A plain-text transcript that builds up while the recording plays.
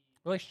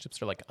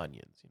relationships are like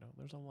onions. You know,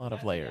 there's a lot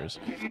of layers.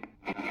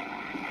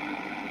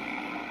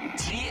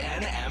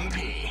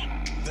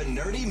 TNMP, the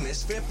Nerdy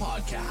Misfit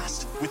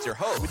Podcast, with your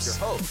hosts,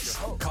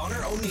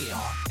 Connor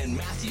O'Neill and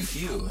Matthew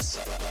Hughes.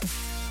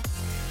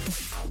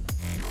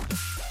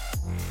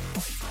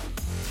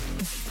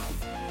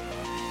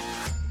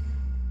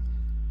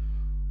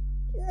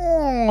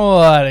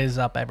 What is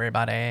up,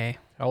 everybody?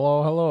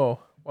 Hello.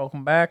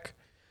 Welcome back.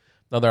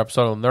 Another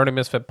episode of the Nerdy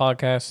Misfit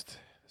Podcast.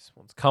 This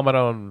one's coming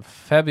on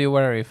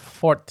February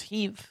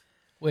 14th.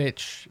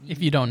 Which,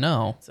 if you don't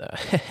know, It's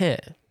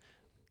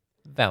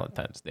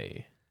Valentine's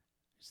Day.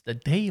 it's the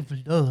day of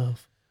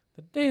love.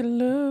 The day of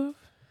love.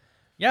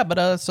 Yeah,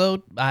 but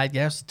so I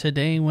guess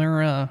today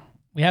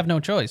we have no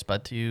choice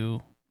but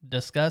to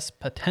discuss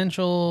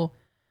potential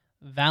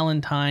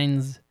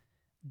Valentine's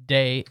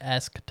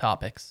Day-esque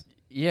topics.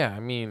 Yeah, I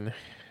mean,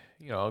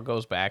 you know, it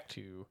goes back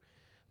to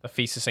the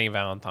Feast of St.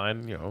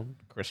 Valentine, you know,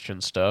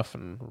 Christian stuff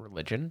and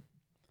religion.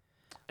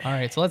 All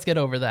right, so let's get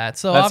over that.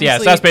 So So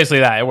obviously, that's basically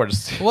that. We're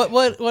just...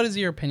 what is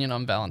your opinion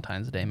on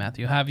Valentine's Day,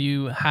 Matthew? Have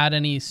you had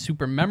any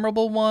super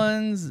memorable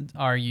ones?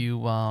 Are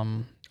you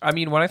I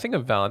mean, when I think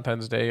of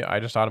Valentine's Day, I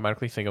just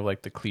automatically think of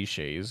like the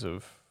cliches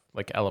of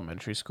like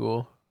elementary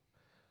school.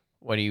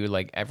 When you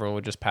like everyone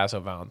would just pass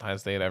out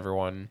Valentine's Day at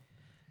everyone.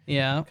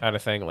 Yeah. Kind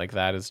of thing. Like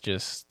that is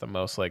just the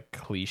most like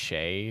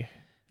cliche.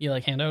 You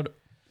like hand out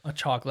a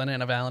chocolate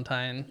and a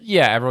Valentine?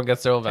 Yeah, everyone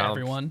gets their own To Valentine.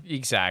 everyone?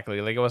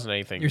 Exactly. Like it wasn't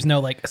anything. There's no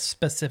like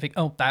specific,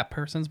 oh, that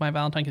person's my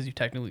Valentine, because you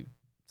technically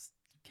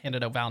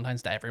handed out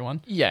Valentines to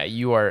everyone. Yeah,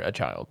 you are a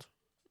child.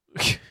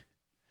 I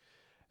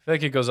feel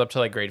like it goes up to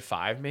like grade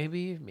 5,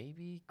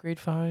 maybe grade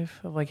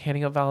 5 of like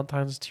handing out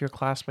Valentines to your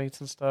classmates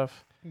and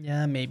stuff.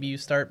 Yeah, maybe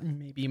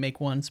you make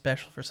one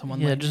special for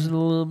someone. Yeah, like just a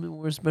little bit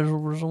more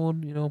special for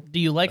someone, you know. Do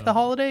you like the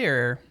holiday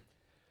or?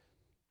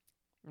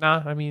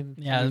 Nah, I mean,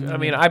 Yeah, I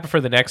mean, I prefer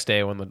the next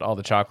day when all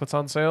the chocolate's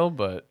on sale,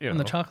 but you know. When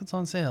the chocolate's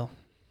on sale.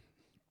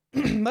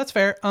 That's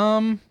fair.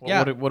 Well,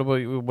 Yeah. What about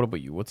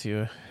you? What's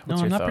your No,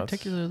 thoughts? I'm not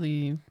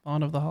particularly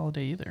fond of the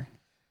holiday either.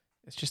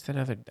 It's just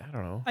another. I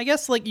don't know. I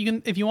guess like you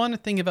can, if you want to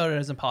think about it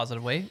as a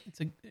positive way,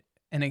 it's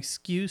an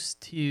excuse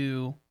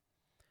to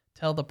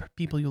tell the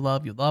people you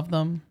love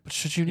them. But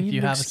should you If need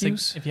you an have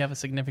excuse? if you have a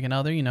significant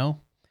other, you know,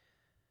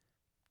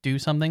 do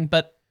something.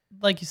 But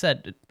like you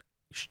said,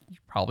 you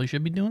probably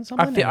should be doing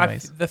something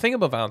anyways. The thing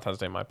about Valentine's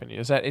Day, in my opinion,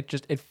 is that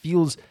it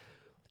feels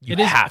you It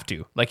is- have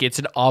to, like it's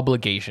an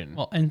obligation.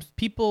 Well, and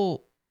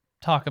people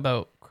talk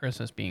about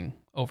Christmas being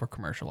over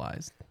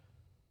commercialized.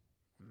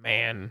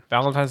 Man,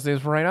 Valentine's Day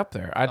is right up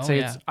there. I'd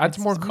say it's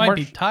more it might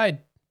be commercial. tied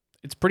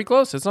It's pretty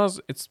close.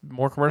 It's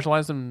more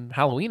commercialized than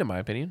Halloween, in my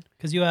opinion.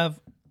 because you have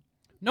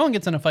no one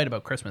gets in a fight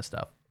about Christmas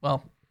stuff.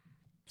 Well,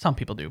 some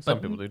people do, but Some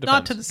people do. not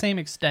Depends. to the same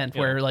extent. Yeah.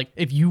 Where like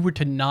if you were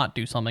to not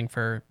do something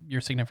for your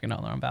significant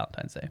other on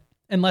Valentine's Day,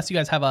 unless you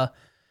guys have a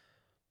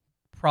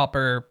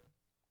proper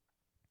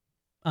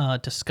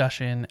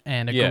discussion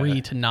and agree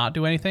to not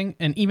do anything,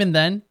 and even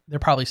then, they're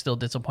probably still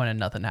disappointed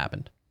nothing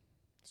happened.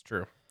 It's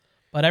true.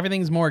 But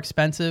everything's more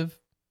expensive.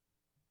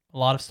 A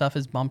lot of stuff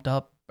is bumped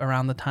up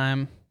around the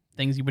time.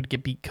 Things you would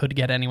could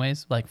get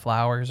anyways, like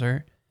flowers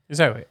or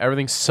Exactly.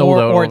 Everything's sold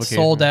out. or on it's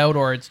occasion. sold out,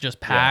 or it's just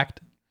packed.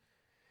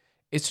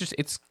 It's just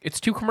it's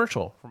too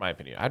commercial, for my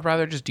opinion. I'd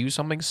rather just do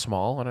something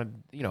small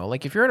and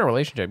like if you're in a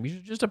relationship, you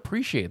should just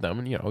appreciate them,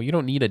 and you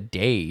don't need a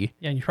day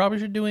Yeah, you probably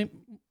should do it.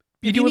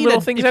 You do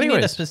little things if you need a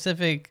anyways.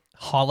 specific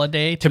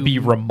holiday to be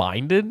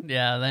reminded.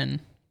 Yeah,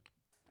 then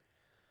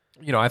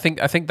I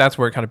think that's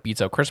where it kind of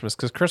beats out Christmas,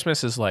 because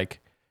Christmas is like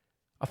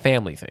a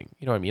family thing.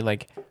 You know what I mean?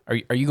 Like,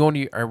 are you going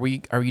to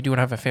are you doing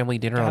have a family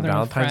dinner on gathering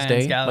with Valentine's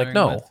friends, Day? gathering Like,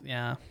 no. with-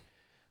 yeah.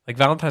 Like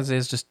Valentine's Day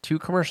is just too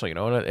commercial.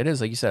 And it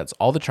is, like you said, it's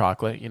all the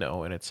chocolate.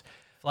 And it's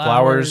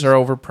flowers are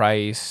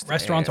overpriced.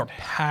 Restaurants are and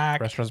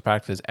packed. Restaurants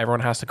packed because everyone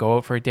has to go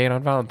out for a date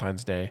on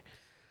Valentine's Day.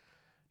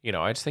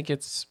 I just think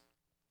it's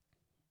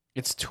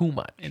too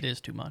much. It is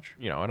too much.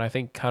 And I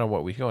think kind of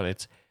what we go and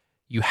it's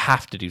you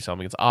have to do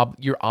something.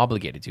 You're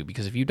obligated to,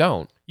 because if you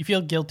don't, You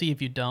feel guilty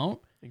if you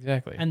don't,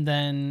 exactly. and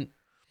then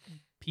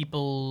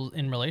people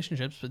in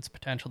relationships, it's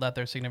potential that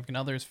their significant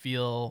others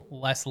feel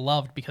less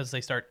loved because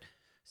they start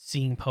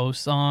seeing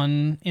posts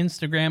on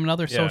Instagram and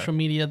other social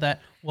media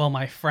that, well,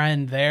 my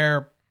friend,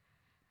 their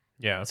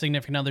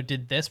significant other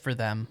did this for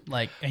them,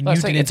 like, and you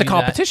didn't. It's a do that.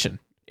 competition.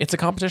 It's a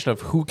competition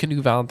of who can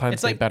do Valentine's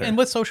It's Day like, better. and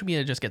with social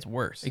media, it just gets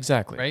worse.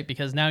 Exactly. Right?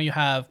 Because now you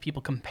have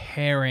people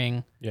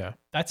comparing. Yeah.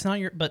 That's not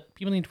your, but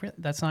people need to,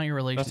 that's not your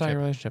relationship. That's not your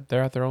relationship.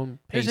 They're at their own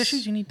pace. There's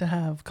issues you need to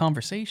have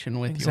conversation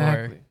with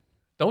Exactly.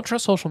 Don't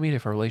trust social media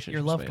for relationships.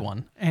 your loved man.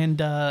 one. And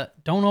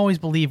don't always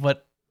believe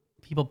what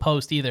people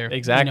post either.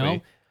 Exactly. You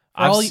know?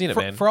 I've seen it,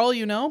 man. For all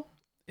you know,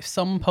 if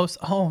someone posts,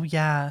 oh,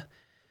 yeah,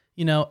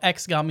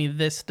 X got me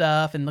this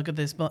stuff and look at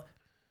this.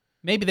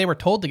 Maybe they were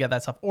told to get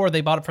that stuff, or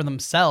they bought it for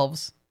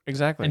themselves.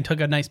 Exactly. And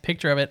took a nice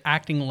picture of it,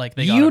 acting like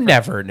they got it. You from-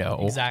 never know.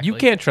 Exactly. You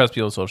can't trust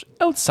people social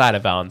outside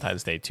of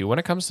Valentine's Day too. When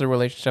it comes to the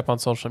relationship on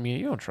social media,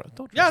 you don't trust.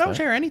 Yeah, don't that.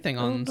 share anything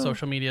on No.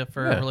 social media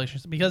for Yeah.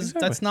 relationships, because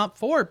Exactly. that's not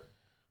for.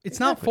 It's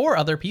not for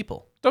other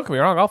people. Don't get me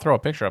wrong. I'll throw a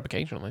picture up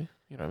occasionally.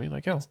 You know what I mean?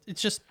 Like, yo,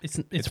 it's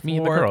me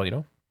and the for- girl, you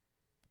know?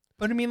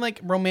 But I mean,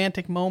 like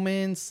romantic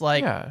moments,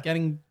 like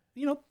getting,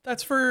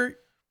 that's for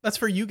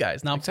you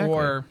guys, not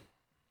for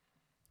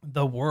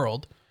the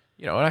world.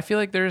 You know, and I feel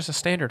like there is a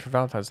standard for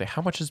Valentine's Day.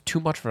 How much is too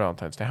much for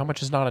Valentine's Day? How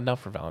much is not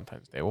enough for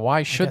Valentine's Day?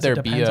 Why should there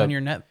be depends on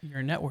your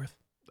net worth.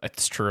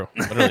 It's true.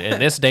 Literally, in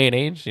this day and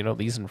age,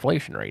 these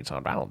inflation rates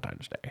on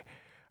Valentine's Day.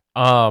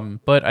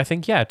 But I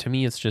think, to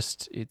me,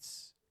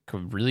 it's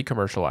really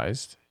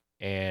commercialized,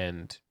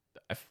 and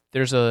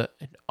there's an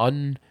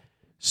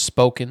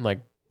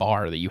unspoken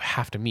bar that you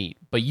have to meet,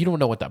 but you don't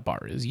know what that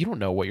bar is. You don't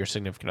know what your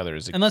significant other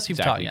is unless you've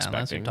exactly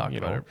unless you've talked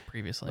about it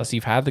previously. Unless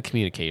you've had the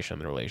communication in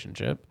the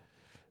relationship.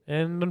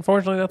 And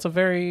unfortunately, that's a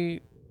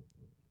very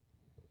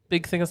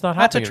big thing that's not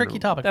happening. That's a tricky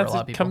topic for a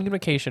lot of people.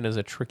 Communication is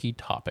a tricky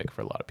topic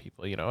for a lot of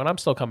people, and I'm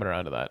still coming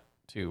around to that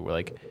too.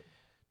 We're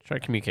try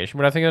communication,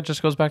 but I think that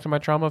just goes back to my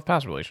trauma of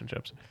past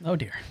relationships. Oh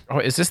dear. Oh,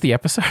 is this the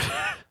episode?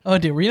 Oh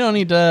dear. We don't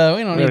need to.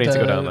 We don't need to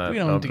go down that. We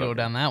don't need to go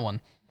down that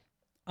one.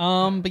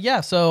 But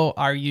yeah. So,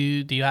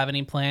 do you have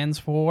any plans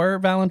for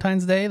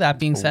Valentine's Day? That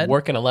being said,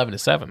 working 11 to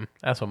 7.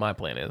 That's what my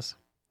plan is.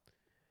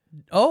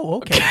 Oh,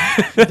 okay.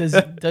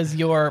 Does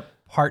your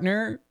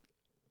partner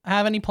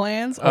have any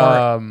plans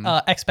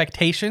or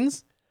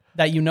expectations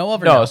that you know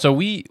of? Or no. So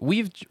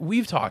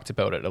we've talked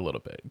about it a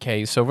little bit.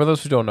 Okay. So for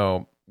those who don't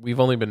know, we've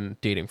only been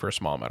dating for a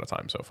small amount of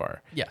time so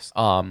far. Yes.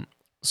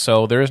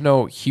 So there is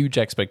no huge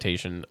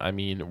expectation. I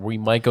mean, we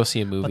might go see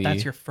a movie. But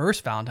that's your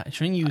first Valentine.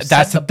 Shouldn't you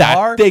set the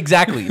bar?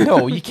 Exactly.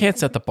 No, you can't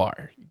set the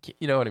bar.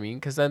 You know what I mean?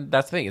 Because then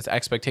that's the thing. It's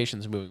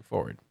expectations moving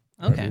forward.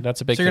 Okay. I mean,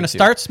 that's a big So thing. You're going to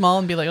start small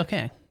and be like,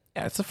 okay.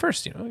 Yeah, it's the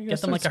first, You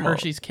Get them like small. a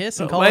Hershey's Kiss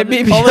and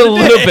maybe call a it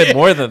little bit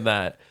more than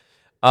that.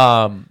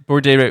 We're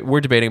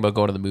debating about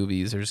going to the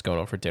movies or just going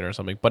out for dinner or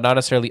something, but not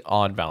necessarily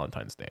on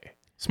Valentine's Day.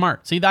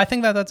 Smart. See, I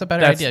think that's a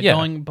better idea. Yeah.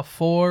 Going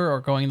before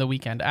or going the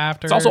weekend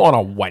after. It's also on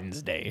a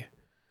Wednesday.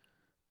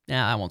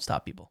 Yeah, I won't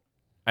stop people.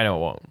 I know it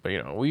won't,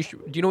 but we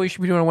should. Do you know what you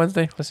should be doing on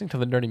Wednesday? Listening to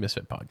the Nerdy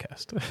Misfit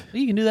podcast.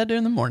 You can do that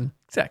during the morning.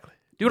 Exactly.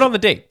 Do it on the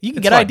date. You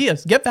can get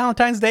ideas. Get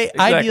Valentine's Day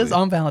ideas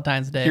on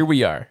Valentine's Day. Here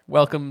we are.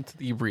 Welcome to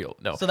the real.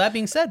 No. So that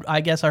being said,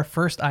 I guess our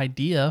first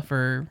idea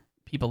for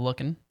people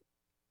looking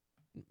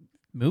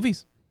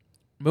movies.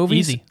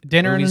 Easy.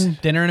 Dinner and a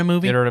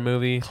movie. Dinner and a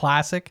movie.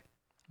 Classic.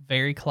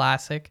 Very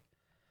classic.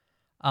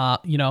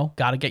 Got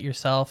to get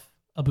yourself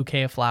a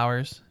bouquet of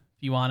flowers.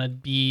 If you want to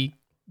be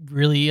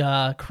really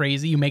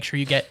crazy, you make sure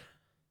you get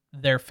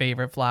their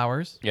favorite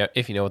flowers. Yeah,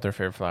 if you know what their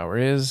favorite flower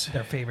is.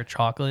 Their favorite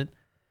chocolate.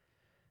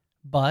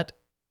 But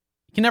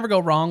you can never go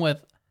wrong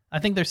with, I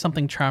think there's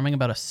something charming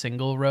about a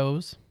single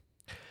rose.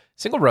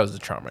 Single rose is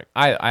charming.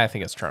 I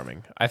think it's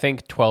charming. I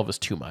think 12 is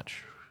too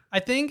much. I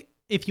think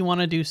if you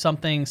want to do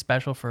something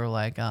special for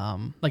like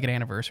an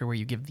anniversary where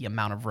you give the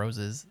amount of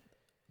roses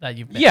that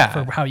you've been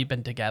for how you've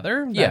been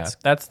together.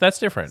 That's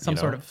different. Some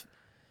sort of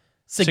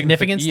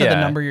significance to the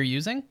number you're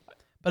using.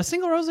 But a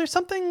single rose, there's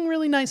something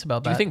really nice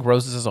about that. Do you think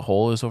roses as a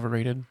whole is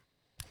overrated?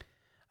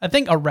 I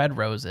think a red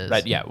rose is.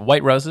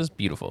 White roses,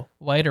 beautiful.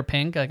 White or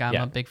pink. I'm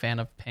a big fan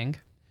of pink.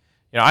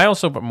 I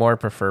also more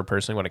prefer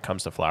personally when it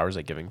comes to flowers,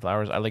 like giving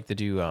flowers. I like to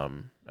do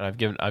and I've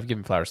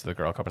given flowers to the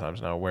girl a couple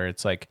times now, where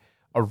it's like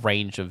a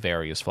range of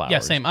various flowers. Yeah,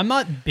 same. I'm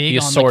not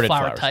big on like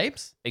flower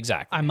types.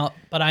 Exactly.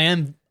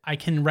 I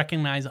can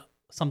recognize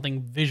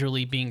something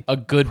visually being a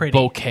good pretty.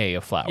 Bouquet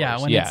of flowers. Yeah,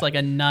 when it's like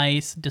a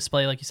nice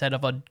display, like you said,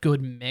 of a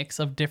good mix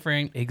of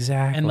different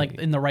and like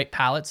in the right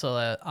palette. So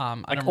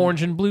that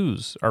orange and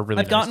blues are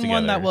really. I've gotten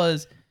one that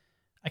was,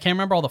 I can't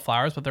remember all the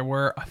flowers, but there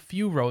were a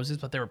few roses,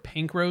 but there were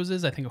pink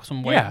roses. I think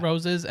some white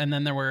roses, and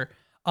then there were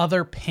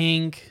other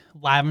pink,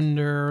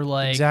 lavender,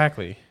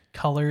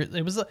 colors.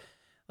 It was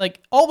like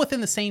all within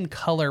the same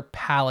color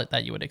palette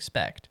that you would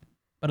expect,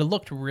 but it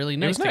looked really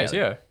nice. It was nice,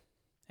 yeah.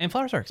 And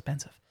flowers are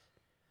expensive.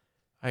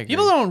 I agree.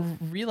 People don't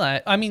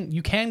realize. I mean,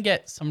 you can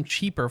get some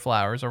cheaper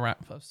flowers around,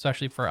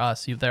 especially for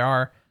us. You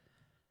can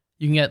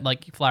get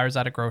like flowers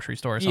at a grocery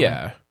store or something.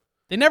 Yeah.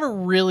 They never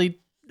really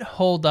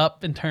hold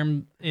up in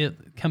terms. They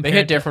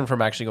hit different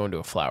from actually going to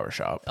a flower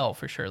shop. Oh,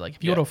 for sure. Like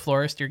if you go to a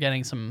florist, you're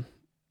getting some.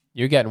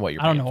 You're getting what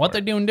you're. I don't know what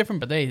they're doing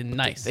different, but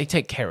nice. They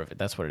take care of it.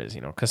 That's what it is,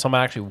 because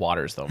someone actually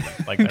waters them.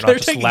 Like they're not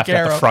just left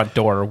at the front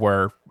door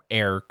where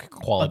air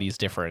quality is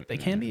different. They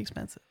can be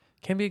expensive.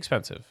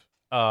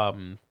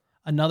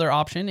 Another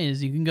option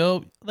is you can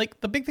go,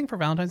 like the big thing for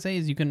Valentine's Day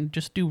is you can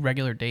just do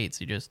regular dates.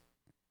 You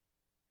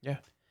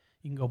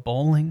can go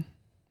bowling,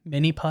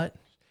 mini putt.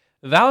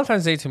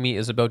 Valentine's Day to me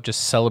is about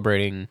just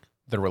celebrating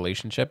the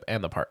relationship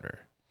and the partner.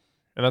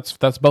 And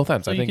that's both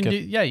ends. So I think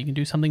you can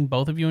do something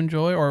both of you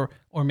enjoy, or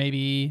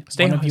maybe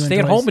stay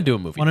at home and do a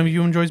movie. One of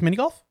you enjoys mini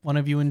golf. One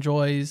of you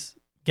enjoys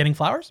getting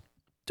flowers.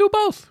 Do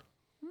both.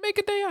 Make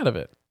a day out of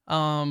it.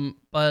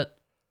 But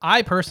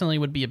I personally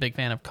would be a big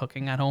fan of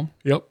cooking at home.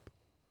 Yep.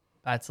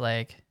 That's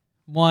like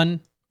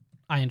one.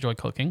 I enjoy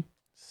cooking.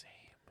 Same.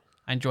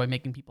 I enjoy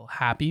making people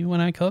happy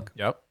when I cook.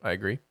 Yep, I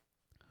agree.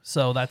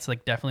 So that's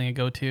like definitely a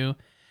go-to.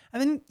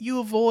 And then you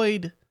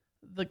avoid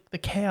the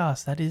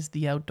chaos that is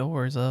the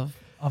outdoors of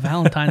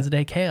Valentine's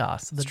Day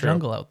chaos, the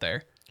jungle out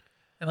there.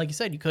 And like you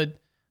said, you could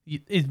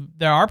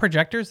there are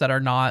projectors that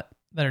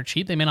are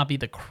cheap. They may not be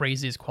the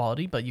craziest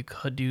quality, but you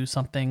could do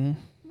something.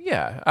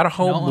 Yeah, at a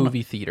home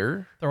movie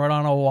theater. Throw it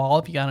on a wall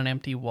if you got an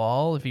empty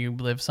wall. If you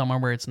live somewhere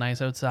where it's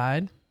nice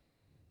outside.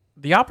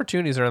 The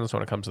opportunities are endless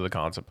when it comes to the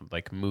concept of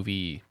like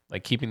movie,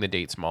 like keeping the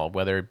date small,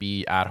 whether it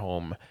be at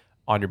home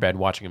on your bed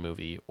watching a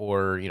movie,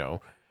 or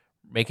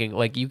making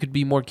like you could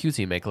be more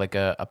cutesy, make like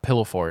a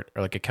pillow fort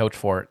or like a couch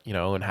fort,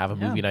 and have a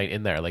movie night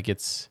in there. Like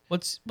it's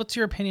what's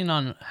your opinion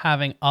on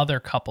having other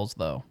couples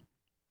though?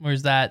 Or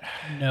is that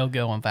no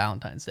go on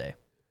Valentine's Day?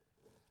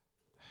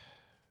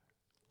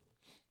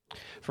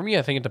 For me,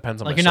 I think it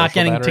depends on like my you're not social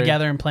getting battery.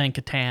 together and playing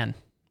Catan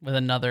with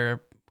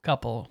another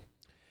couple.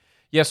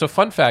 Yeah, so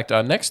fun fact,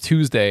 next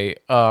Tuesday,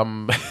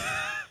 we're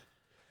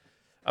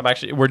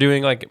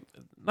doing like,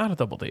 not a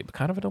double date, but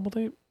kind of a double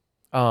date.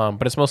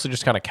 But it's mostly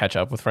just kind of catch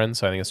up with friends,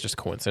 so I think it's just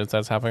coincidence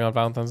that's happening on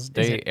Valentine's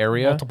Day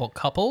area. Multiple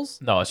couples?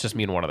 No, it's just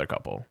me and one other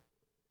couple.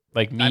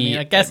 Like me, I mean,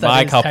 I guess that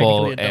my is couple,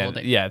 technically a double and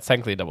date. yeah, it's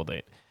technically a double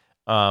date.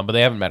 But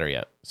they haven't met her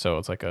yet, so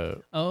it's like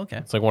okay.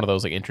 It's like one of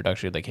those like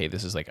introductory, like, hey,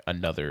 this is like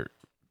another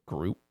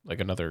group, like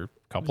another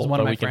couple one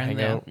of that my we can friends,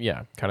 hang out,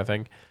 yeah, kind of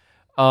thing.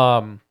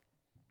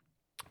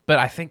 But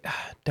I think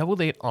double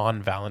date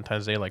on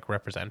Valentine's Day, like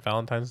represent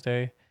Valentine's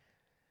Day.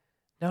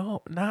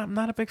 No, I'm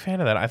not a big fan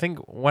of that. I think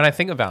when I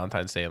think of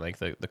Valentine's Day, like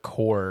the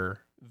core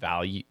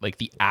value, like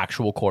the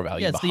actual core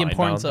value, Yeah, it's the behind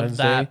importance Valentine's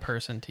of that Day,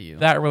 person to you.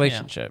 that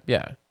relationship.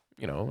 Yeah.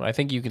 I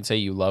think you can say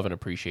you love and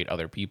appreciate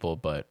other people,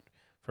 but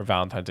for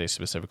Valentine's Day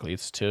specifically,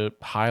 it's to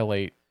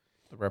highlight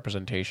the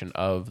representation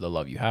of the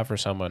love you have for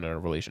someone in a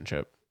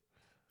relationship.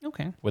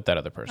 Okay. With that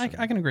other person.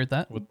 I can agree with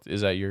that.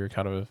 Is that your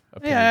kind of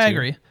opinion? Yeah, I too?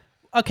 agree.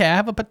 Okay, I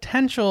have a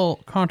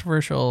potential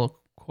controversial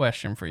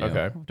question for you.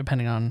 Okay.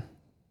 Depending on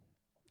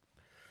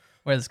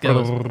where this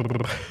goes.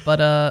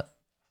 But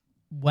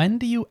when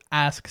do you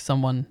ask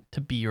someone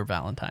to be your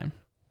Valentine?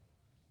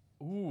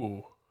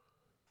 Ooh.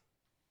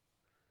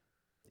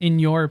 In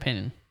your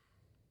opinion?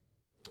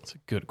 That's a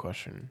good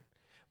question.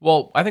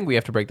 Well, I think we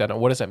have to break that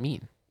down. What does that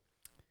mean?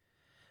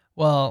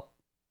 Well,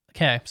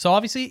 okay. So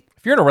obviously,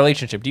 if you're in a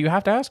relationship, do you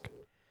have to ask?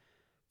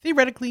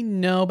 Theoretically,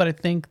 no, but I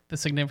think the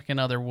significant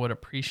other would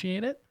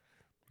appreciate it.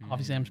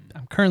 Obviously,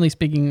 I'm currently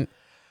speaking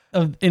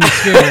of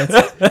inexperience.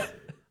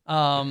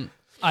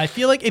 I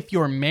feel like if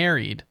you're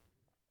married,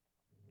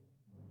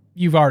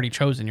 you've already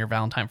chosen your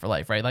Valentine for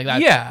life, right? Like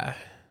that. Yeah,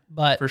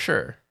 but for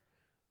sure.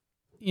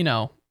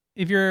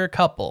 If you're a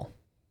couple,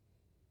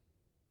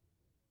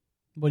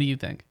 what do you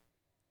think?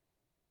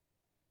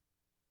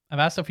 I've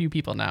asked a few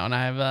people now, and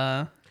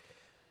I've.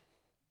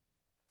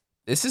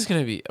 This is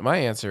gonna be my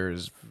answer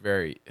is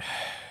very.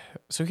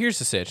 So here's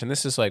the sitch, and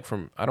this is like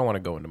from. I don't want to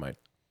go into my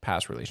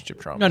past relationship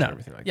trauma and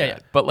everything like that. Yeah.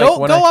 But like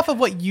go off of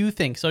what you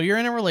think. So you're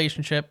in a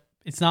relationship.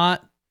 It's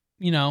not,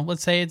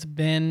 let's say it's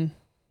an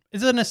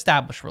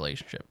established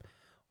relationship.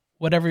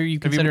 Whatever you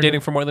consider. Have you been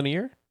dating for more than a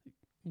year?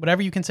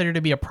 Whatever you consider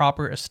to be a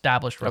proper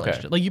established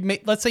relationship.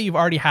 Like let's say you've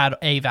already had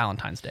a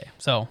Valentine's Day.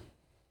 So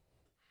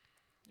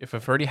if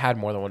I've already had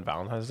more than one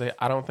Valentine's Day,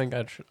 I don't think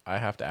I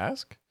have to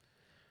ask.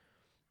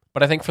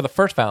 But I think for the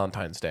first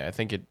Valentine's Day, I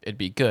think it'd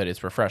be good.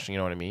 It's refreshing, you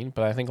know what I mean?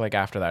 But I think like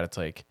after that, it's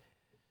like,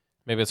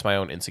 maybe it's my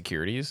own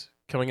insecurities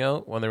coming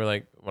out when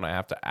when I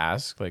have to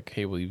ask, like,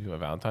 hey, will you be my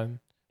Valentine?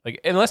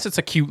 Like, unless it's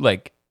a cute,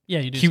 like,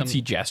 you do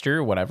cutesy gesture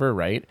or whatever,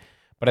 right?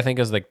 But I think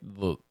as like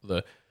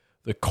the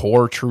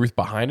core truth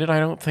behind it, I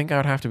don't think I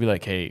would have to be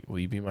like, hey, will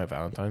you be my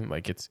Valentine?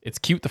 Like, it's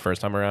cute the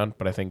first time around,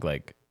 but I think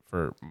like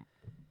for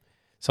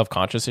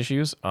self-conscious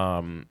issues,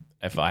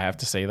 if I have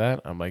to say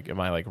that, I'm like, am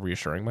I like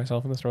reassuring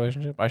myself in this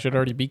relationship? I should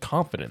already be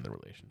confident in the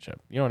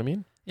relationship. You know what I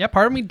mean? Yeah,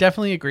 part of me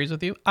definitely agrees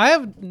with you. I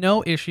have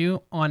no issue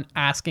on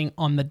asking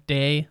on the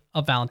day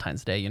of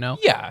Valentine's Day,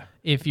 Yeah.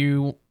 If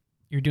you're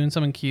doing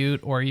something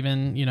cute, or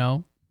even,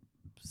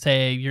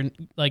 say you're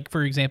like,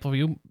 for example,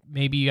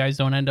 maybe you guys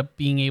don't end up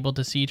being able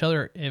to see each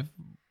other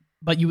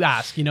but you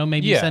ask,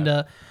 maybe you send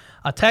a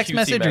text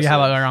message, or you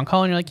have a around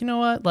call, and you're like, you know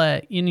what?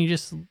 Like, and you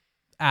just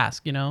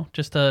ask,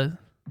 just to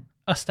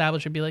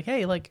establish it, be like,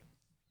 hey, like,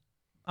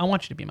 I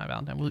want you to be my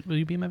Valentine. Will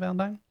you be my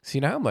Valentine? See,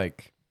 now I'm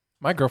like,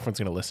 my girlfriend's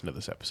going to listen to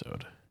this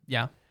episode.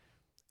 Yeah.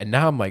 And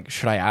now I'm like,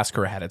 should I ask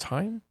her ahead of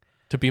time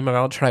to be my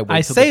Valentine? Should I wait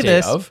I till say the day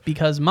this of?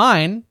 because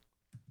mine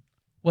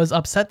was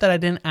upset that I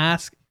didn't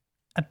ask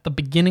at the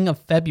beginning of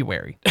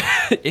February.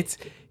 It's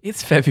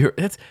February.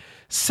 That's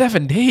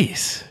 7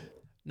 days.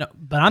 No,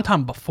 but I'm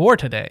talking before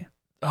today.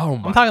 Oh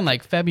my! I'm talking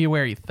like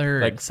February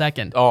 3rd, Like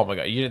 2nd. Oh my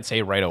god! You didn't say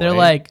it right away. They're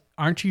like,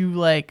 aren't you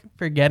like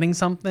forgetting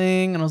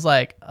something? And I was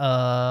like,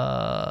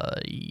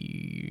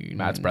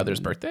 Matt's brother's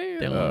birthday.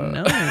 They're like,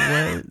 no.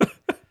 What?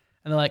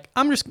 And they're like,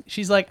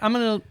 she's like,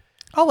 I'll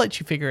let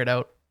you figure it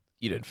out.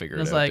 You didn't figure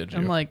it out, like, did you?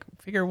 I'm like,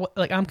 figure what?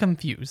 Like, I'm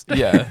confused.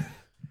 Yeah.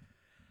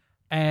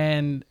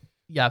 And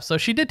yeah, so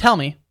she did tell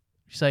me.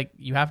 She's like,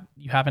 you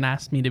haven't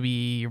asked me to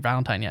be your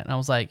Valentine yet. And I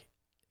was like,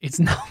 it's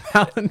not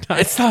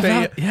Valentine's It's not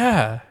Day.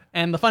 Yeah.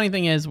 And the funny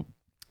thing is,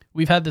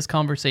 we've had this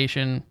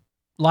conversation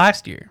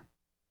last year.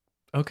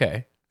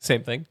 Okay.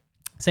 Same thing.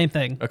 Same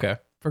thing. Okay.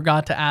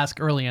 Forgot to ask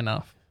early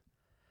enough.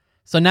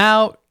 So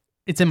now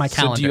It's in my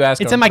calendar. So do you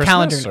ask it's on in my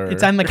Christmas, calendar. or-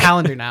 It's on the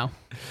calendar now.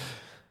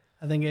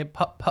 I think it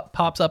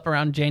pops up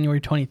around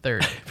January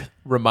 23rd.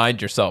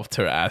 Remind yourself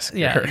to ask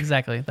Yeah, her.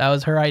 exactly. That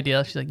was her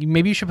idea. She's like,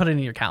 maybe you should put it in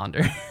your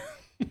calendar.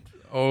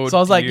 Oh, So I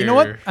was like, you know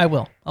what? dear. I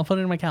will. I'll put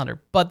it in my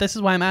calendar. But this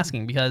is why I'm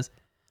asking, because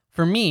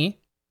for me,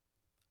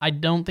 I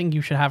don't think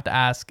you should have to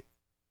ask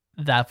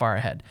that far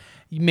ahead.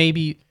 You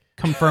maybe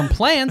confirm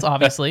plans,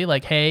 obviously,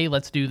 like, hey,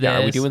 let's do this. Yeah,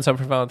 are we doing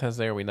something for Valentine's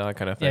Day? Are we not,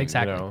 kind of thing? Yeah,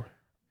 exactly. You know?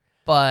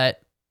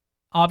 But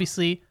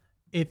obviously,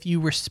 if you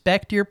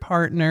respect your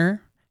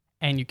partner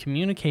and you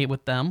communicate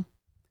with them,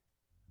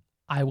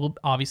 I'm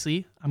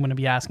going to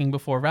be asking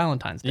before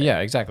Valentine's Day. Yeah,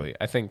 exactly.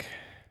 I think.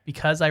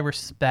 Because I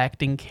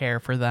respect and care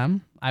for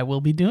them, I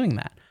will be doing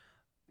that.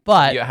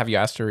 But Have you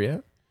asked her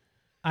yet?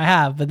 I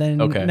have, but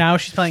then Okay. now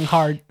she's playing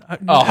hard.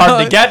 Oh,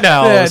 hard to get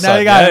now. Yeah, now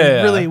you got to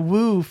Yeah. really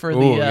woo for Ooh,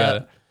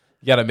 the...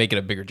 you gotta make it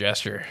a bigger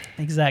gesture.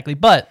 Exactly.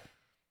 But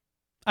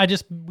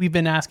we've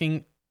been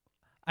asking,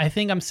 I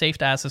think I'm safe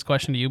to ask this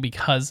question to you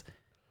because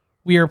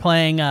we were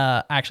playing,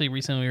 actually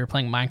recently we were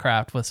playing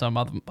Minecraft with some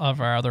of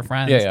our other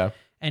friends. Yeah.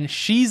 And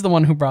she's the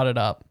one who brought it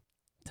up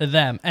to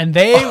them. And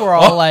they were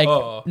all like,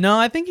 no,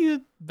 I think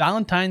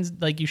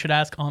you should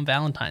ask on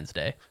Valentine's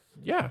Day.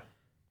 Yeah.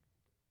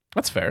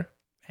 That's fair.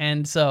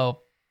 And so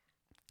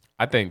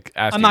I think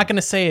asking. I'm not going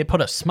to say it put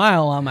a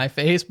smile on my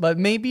face, but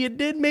maybe it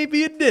did,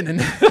 maybe it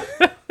didn't.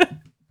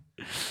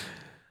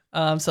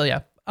 So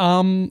yeah.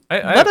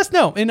 Let us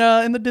know in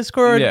the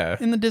Discord. Yeah.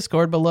 In the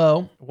Discord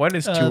below. When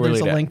is too there's early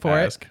a to link for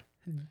it. ask?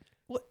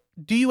 What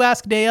do you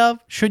ask day of?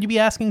 Should you be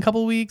asking a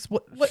couple of weeks?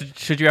 What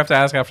Should you have to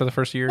ask after the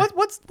first year?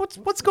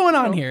 what's going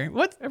on here?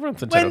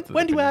 Everyone's entitled to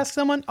When do you their ask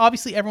someone?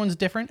 Obviously, everyone's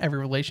different. Every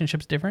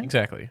relationship's different.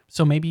 Exactly.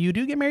 So maybe you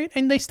do get married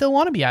and they still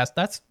want to be asked.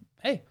 That's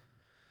hey.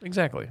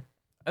 Exactly.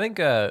 I think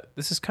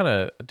this is kind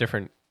of a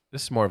different.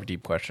 This is more of a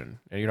deep question,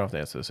 and you don't have to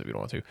answer this if you don't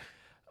want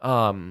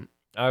to.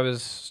 I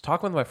was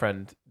talking with my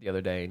friend the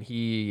other day, and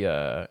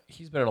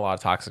he's been in a lot of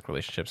toxic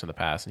relationships in the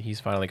past, and he's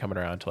finally coming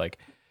around to like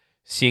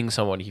seeing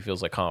someone he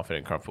feels like confident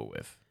and comfortable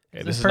with.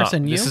 Okay, This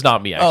person you? This is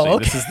not me actually. Oh,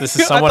 okay. This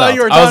is someone else.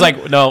 you were I was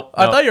talking- like, no.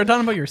 I thought you were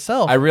talking about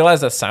yourself. I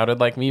realized that sounded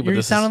like me, but You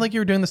this sounded is, like you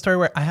were doing the story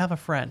where I have a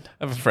friend.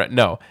 I have a friend.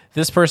 No,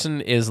 this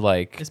person is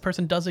like This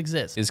person does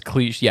exist. is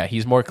cliche. Yeah,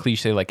 he's more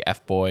cliche, like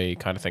F boy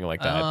kind of thing,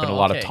 like that. Oh, Been a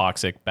lot of okay.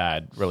 toxic,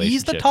 bad relationships.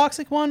 He's the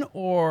toxic one,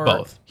 or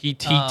Both. He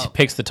Oh.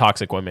 picks the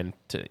toxic women.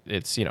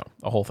 It's a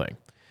whole thing.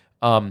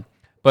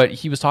 But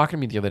he was talking to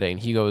me the other day, and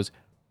he goes,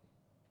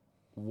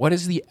 "What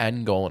is the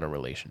end goal in a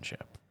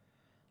relationship?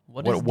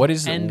 What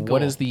is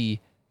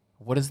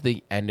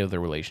the end of the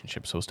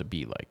relationship supposed to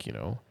be like? You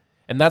know?"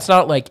 And that's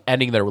not like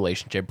ending their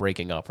relationship,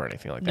 breaking up, or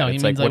anything like that. No, he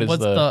It's means like,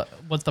 what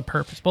what's the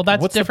purpose? Well,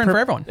 that's what's the different for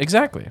everyone.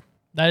 Exactly.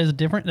 That is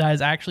different. That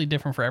is actually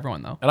different for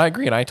everyone, though. And I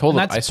agree. And I told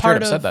And him, that's I straight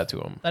up part said of- that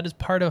to him. That is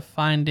part of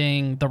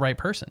finding the right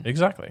person.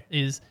 Exactly.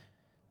 Is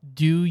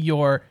do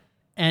your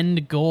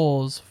end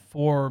goals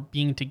for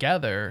being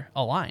together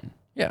align?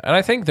 Yeah, and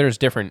I think there's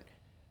different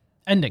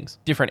Endings.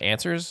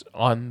 answers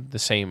on the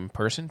same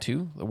person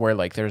too, where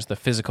like there's the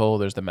physical,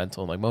 there's the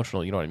mental and like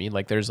emotional, you know what I mean?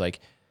 Like there's like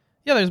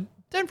Yeah, there's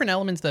different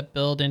elements that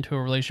build into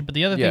a relationship. But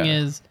the other thing Yeah.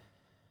 is,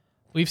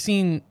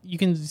 you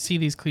can see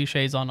these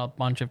cliches on a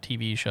bunch of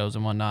TV shows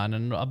and whatnot.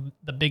 And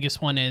the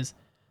biggest one is,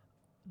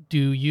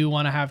 do you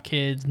want to have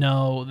kids?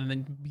 No. And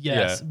then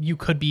yes, you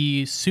could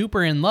be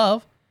super in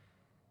love.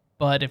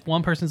 But if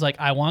one person's like,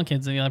 I want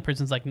kids, and the other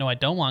person's like, no, I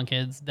don't want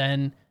kids,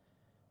 then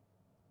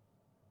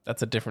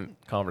that's a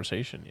different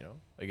conversation, you know?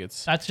 Like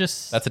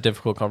that's a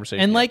difficult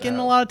conversation. and you like have to in a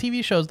have. lot of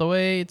TV shows, the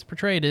way it's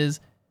portrayed is,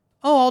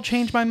 oh, I'll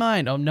change my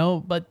mind. Oh no,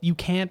 but you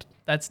can't.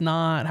 That's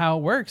not how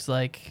it works.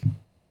 Like,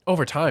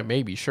 Over time,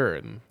 maybe, sure.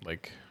 And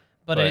like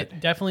but it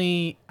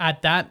definitely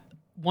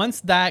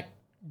once that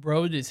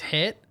road is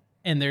hit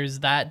and there's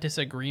that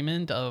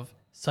disagreement of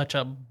such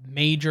a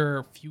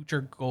major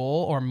future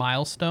goal or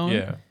milestone,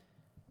 yeah.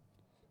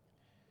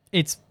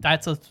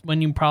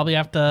 When you probably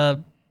have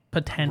to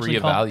potentially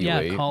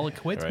call it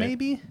quits, right?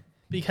 maybe,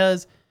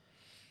 because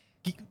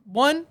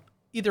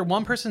either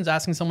one person's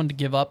asking someone to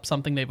give up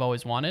something they've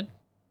always wanted,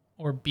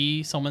 or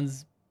B,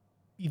 someone's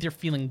either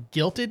feeling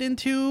guilted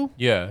into,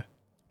 Yeah.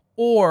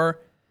 or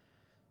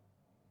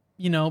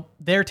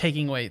they're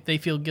taking away. They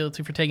feel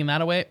guilty for taking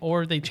that away,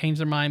 or they change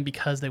their mind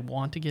because they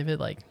want to give it.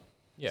 Like,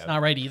 Yeah. it's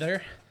not right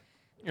either.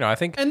 I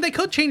think And they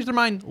could change their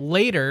mind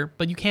later,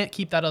 but you can't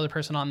keep that other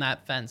person on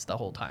that fence the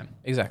whole time,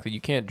 exactly. You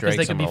can't drag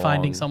because they could be someone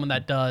finding along someone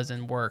that does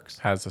and works.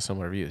 has the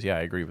similar views. Yeah,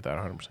 I agree with that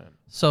 100%.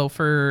 So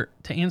to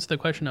answer the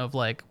question of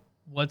like,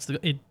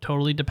 it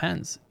totally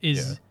depends.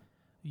 Is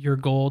your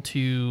goal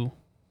to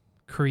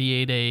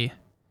create a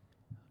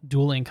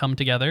dual income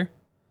together?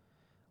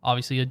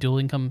 Obviously a dual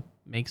income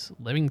makes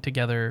living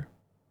together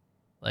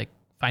like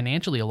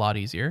financially a lot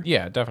easier.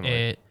 Yeah, definitely.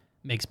 It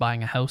makes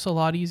buying a house a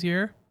lot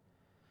easier.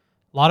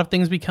 A lot of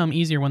things become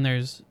easier when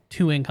there's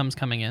two incomes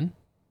coming in.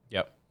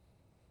 Yep.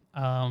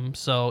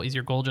 So is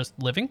your goal just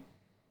living?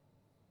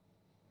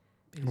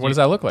 What does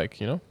that look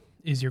like,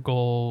 Is your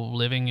goal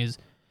living? Is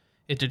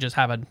it to just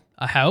have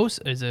a house?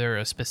 Is there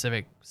a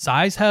specific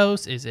size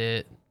house? Is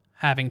it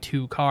having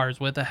 2 cars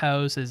with a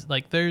house is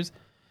like there's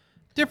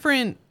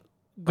different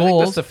I think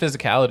goals. that's the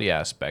physicality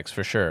aspects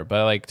for sure.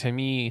 But like to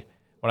me,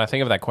 when I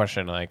think of that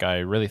question, like I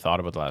really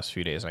thought about the last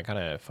few days. And I kind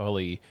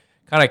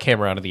of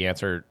came around to the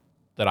answer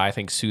that I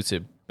think suits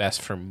it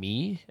best for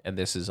me. And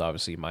this is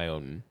obviously my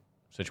own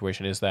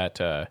situation. Is that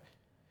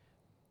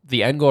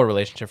the end goal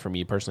relationship for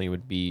me personally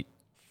would be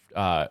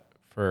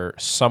for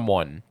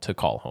someone to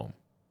call home.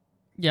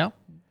 Yeah.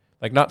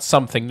 Like not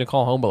something to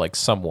call home, but like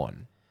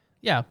someone.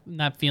 Yeah. And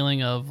that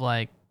feeling of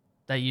like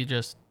that you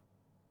just,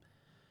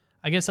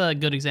 I guess a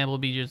good example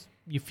would be just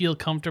you feel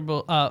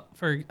comfortable. I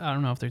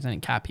don't know if there's any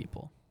cat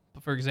people,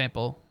 but for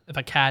example, if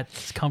a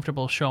cat's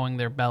comfortable showing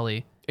their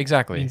belly,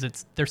 Exactly.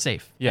 means they're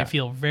safe. Yeah. They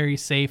feel very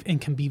safe and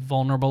can be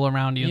vulnerable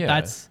around you. Yeah.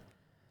 That's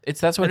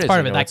what it is. part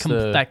of it.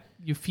 Know, That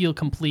you feel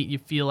complete. You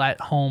feel at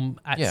home,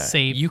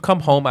 safe. You come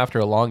home after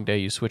a long day,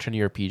 you switch into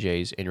your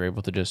PJs, and you're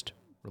able to just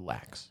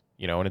relax.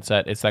 You know, and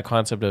it's that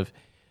concept of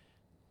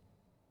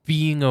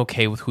being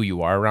okay with who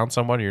you are around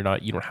someone. You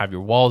don't have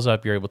your walls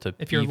up. You're able to.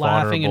 If you're be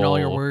laughing and all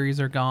your vulnerable. worries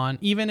are gone,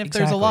 even if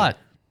there's a lot.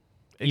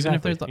 Even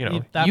if there's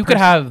you could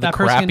have the that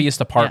person crappiest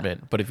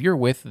apartment, but if you're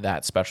with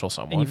that special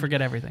someone, and you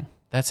forget everything.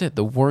 that's it.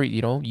 The worry,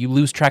 you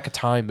lose track of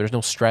time. There's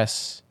no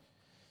stress.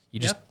 You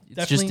just it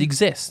just definitely.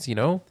 exists.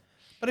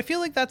 But I feel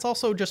like that's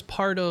also just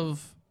part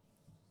of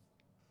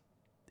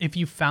if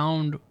you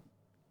found.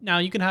 Now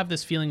you can have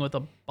this feeling with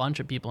a bunch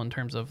of people in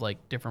terms of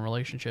like different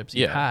relationships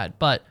you've had,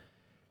 but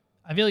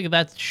I feel like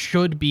that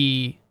should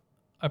be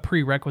a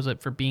prerequisite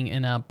for being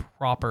in a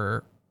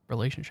proper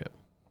relationship.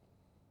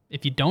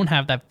 If you don't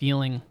have that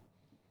feeling.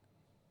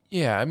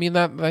 Yeah, I mean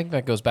I think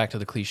that goes back to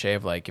the cliche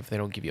of like if they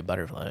don't give you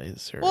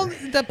butterflies. Or... Well,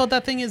 but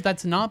that thing is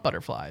that's not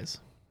butterflies.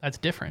 That's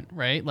different,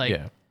 right? Like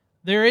yeah.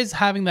 there is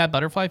having that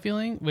butterfly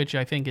feeling, which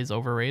I think is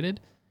overrated.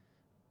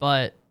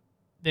 But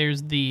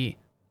there's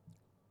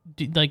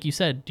like you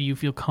said, do you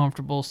feel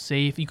comfortable,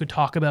 safe? You could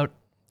talk about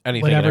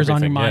Anything whatever's and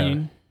on your everything,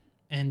 mind.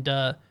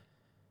 And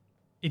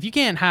if you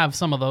can't have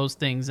some of those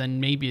things,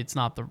 then maybe it's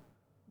not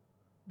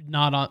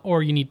on,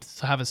 or you need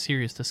to have a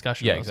serious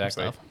discussion about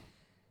exactly. some stuff.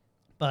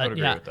 But I would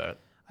agree with that.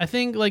 I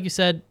think, like you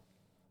said,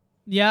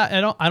 I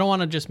don't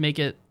want to just make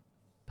it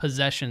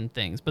possession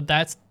things, but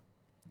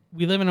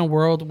we live in a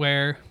world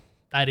where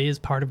that is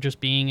part of just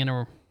being in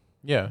a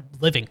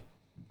living.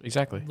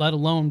 Exactly. Let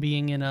alone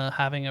being in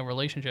having a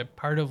relationship.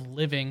 Part of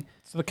living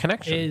So the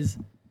connection is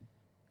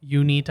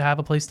you need to have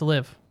a place to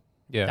live.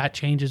 Yeah. That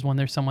changes when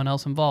there's someone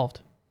else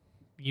involved.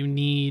 You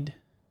need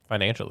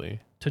financially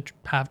to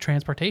have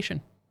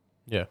transportation.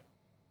 Yeah.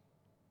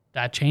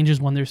 That changes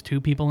when there's 2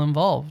 people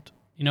involved.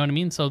 You know what I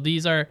mean? So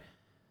those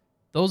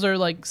are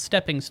like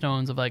stepping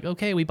stones of like,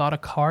 okay, we bought a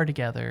car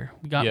together.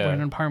 We're in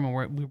an apartment.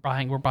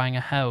 We're buying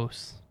a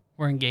house.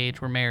 We're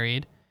engaged. We're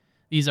married.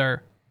 These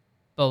are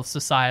both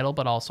societal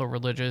but also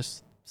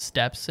religious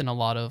steps in a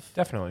lot of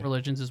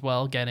religions as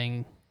well.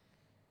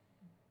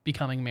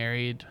 Becoming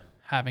married,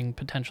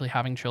 potentially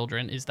having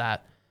children,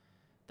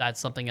 that's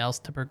something else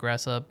to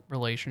progress a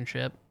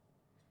relationship.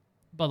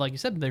 But like you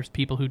said, there's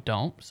people who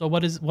don't. So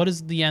what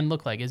does the end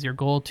look like? Is your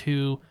goal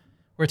to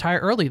retire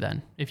early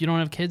then? If you don't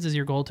have kids, is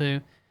your goal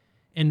to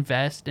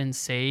invest and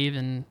save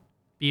and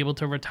be able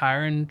to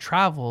retire and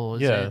travel?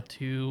 Is it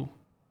to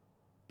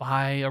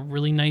buy a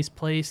really nice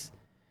place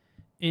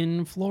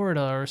in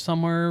Florida or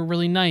somewhere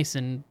really nice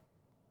and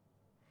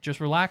just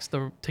relax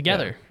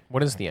together? Yeah.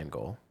 What is the end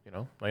goal?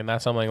 Like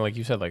that's something like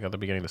you said, like at the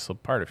beginning, this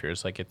part of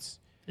yours, like it's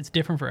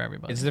different for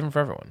everybody. It's different for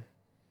everyone.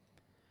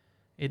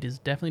 It is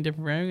definitely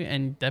different for everyone,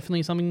 and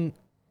definitely something.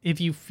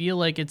 If you feel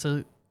like it's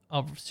a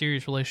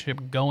serious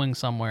relationship going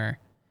somewhere,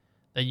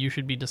 that you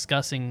should be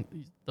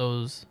discussing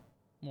those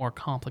more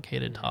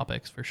complicated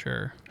topics for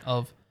sure.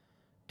 Of,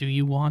 do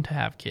you want to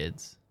have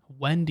kids?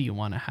 When do you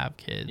want to have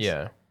kids?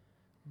 Yeah.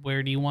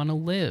 Where do you want to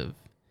live?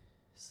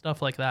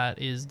 Stuff like that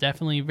is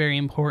definitely very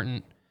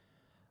important.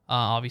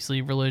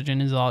 Obviously,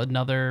 religion is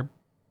another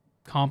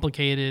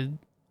complicated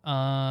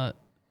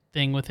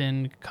thing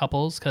within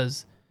couples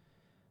because,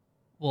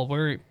 well,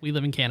 we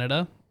live in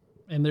Canada,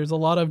 and there's a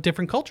lot of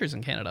different cultures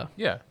in Canada.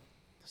 Yeah.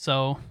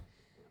 So,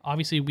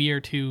 obviously, we are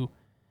 2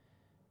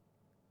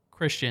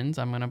 Christians.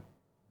 I'm gonna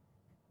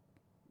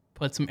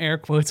put some air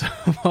quotes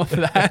above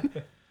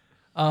that.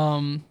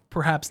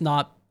 Perhaps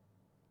not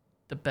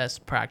the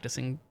best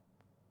practicing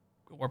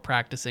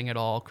at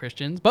all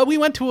Christians, but we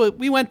went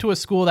to a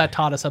school that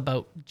taught us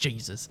about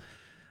Jesus.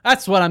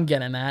 That's what I'm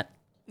getting at.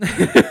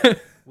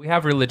 We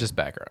have religious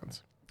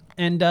backgrounds,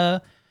 and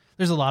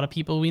there's a lot of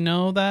people we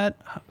know that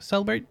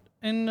celebrate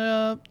in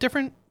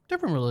different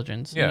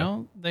religions.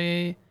 Yeah.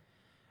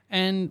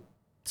 And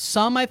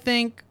some I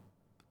think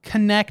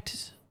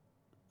connect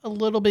a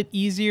little bit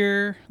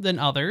easier than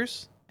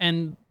others.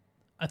 And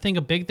I think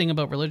a big thing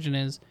about religion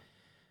is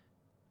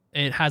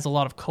it has a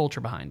lot of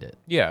culture behind it.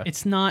 Yeah.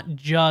 It's not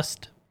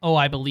just, oh,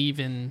 I believe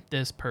in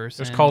this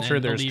person. There's culture,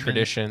 there's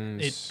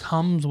traditions. It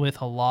comes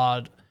with a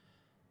lot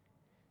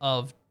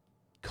of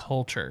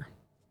culture.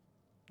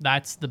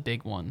 That's the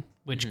big one,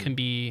 which can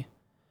be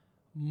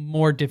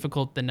more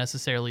difficult than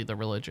necessarily the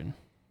religion.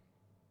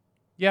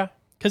 Yeah.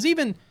 Because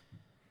even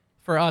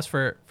for us,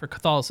 for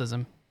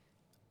Catholicism,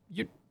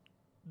 you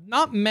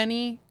not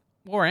many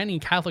or any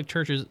Catholic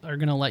churches are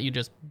going to let you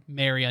just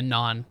marry a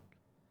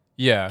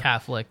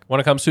non-Catholic. When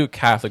it comes to a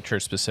Catholic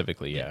church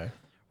specifically, yeah.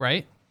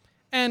 Right?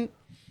 And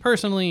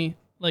personally,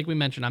 like we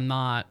mentioned, I'm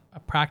not a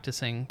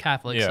practicing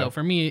Catholic. Yeah. So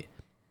for me,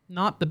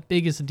 not the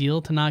biggest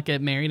deal to not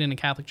get married in a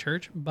Catholic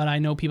church. But I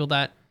know people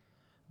that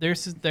their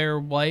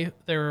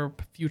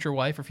future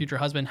wife or future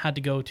husband had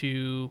to go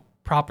to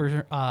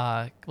proper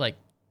like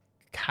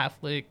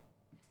Catholic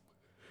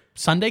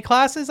Sunday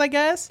classes, I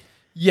guess.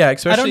 Yeah,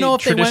 especially I don't know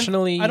if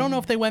traditionally. I don't know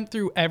if they went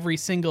through every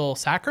single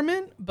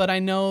sacrament, but I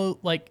know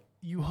like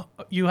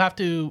you have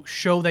to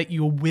show that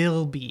you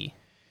will be.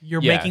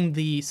 You're making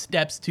the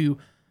steps to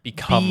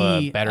become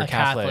a better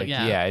Catholic.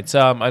 Yeah, it's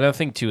another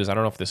thing too is I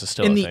don't know if this is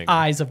still in a the thing.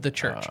 eyes of the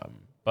church.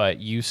 But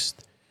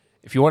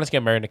if you wanted to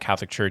get married in a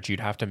Catholic church, you'd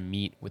have to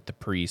meet with the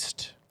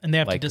priest, and they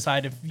have to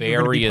decide if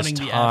you're going to be various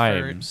putting the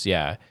times. effort.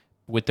 Yeah,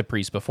 with the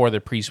priest before the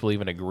priest will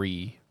even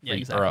agree. Yeah,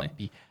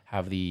 exactly.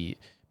 Or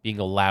being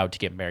allowed to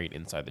get married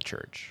inside the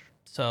church.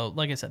 So,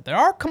 like I said, there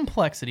are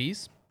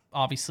complexities,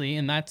 obviously,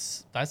 and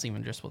that's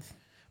even just with.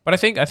 But I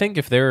think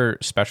if they're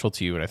special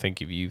to you, and I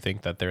think if you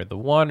think that they're the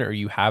one, or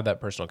you have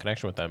that personal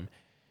connection with them,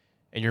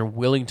 and you're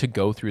willing to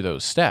go through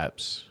those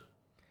steps.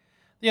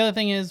 The other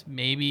thing is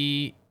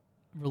maybe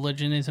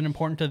religion isn't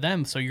important to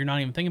them, so you're not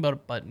even thinking about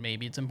it, but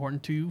maybe it's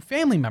important to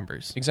family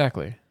members.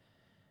 Exactly.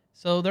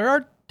 So there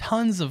are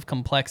tons of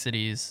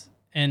complexities,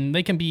 and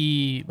they can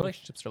be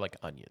relationships are like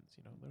onions,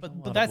 you know.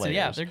 But that's it,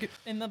 yeah.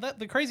 And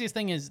the craziest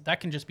thing is that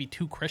can just be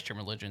two Christian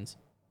religions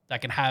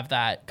that can have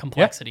that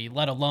complexity,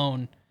 let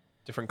alone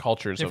different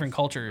cultures. Like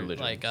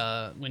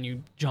when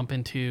you jump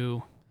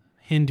into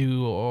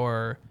Hindu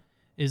or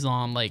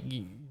Islam, like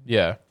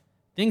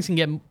things can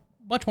get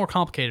much more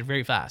complicated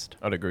very fast.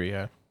 I'd agree,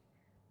 yeah.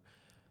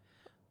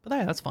 But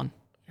yeah, that's fun.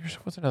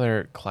 What's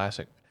another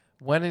classic?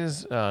 When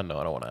is no, I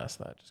don't want to ask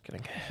that. Just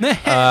kidding.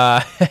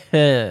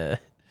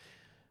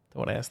 Don't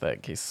want to ask that in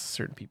case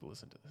certain people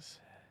listen to this.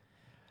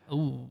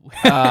 Ooh.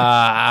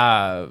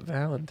 Valentine.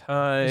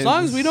 As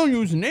long as we don't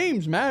use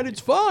names, Matt, it's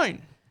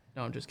fine.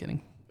 No, I'm just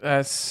kidding.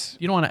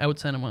 You don't want to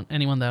outsend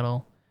anyone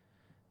that'll.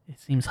 It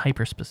seems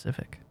hyper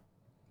specific.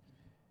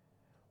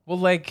 Well,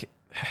 like,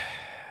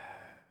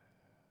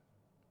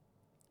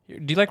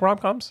 do you like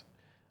rom-coms?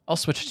 I'll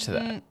switch it to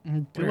that.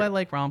 I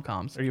like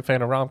rom-coms? Are you a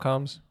fan of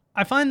rom-coms?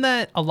 I find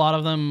that a lot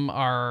of them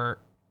are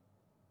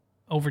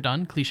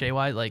overdone,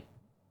 cliche-wise. Like,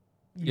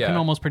 you can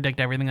almost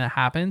predict everything that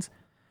happens.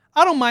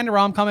 I don't mind a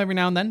rom-com every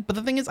now and then, but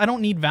the thing is, I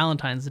don't need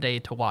Valentine's Day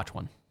to watch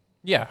one.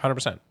 Yeah,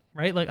 100%.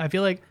 Right? Like, I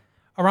feel like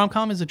a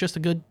rom-com is just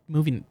a good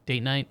movie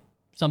date night.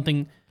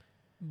 Something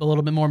a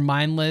little bit more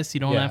mindless.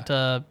 You don't have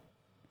to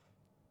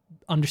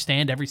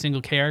understand every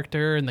single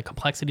character and the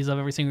complexities of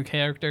every single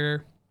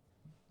character.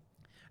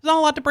 There's not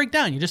a lot to break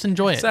down. You just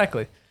enjoy it.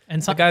 Exactly.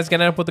 And the guy's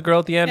getting up with the girl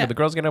at the end, or the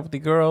girl's getting up with the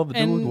girl, the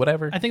dude,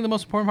 whatever. I think the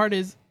most important part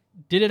is,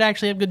 did it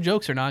actually have good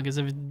jokes or not? Because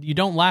if you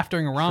don't laugh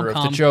during a rom-com...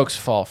 Sure, if the jokes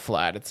fall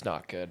flat, it's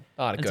not good.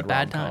 Not a good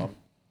rom-com.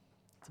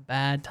 It's a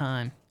bad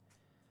time.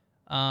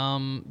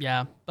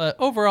 Yeah. But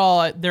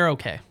overall, they're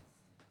okay.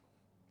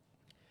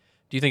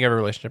 Do you think every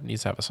relationship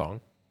needs to have a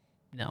song?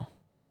 No.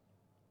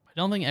 I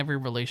don't think every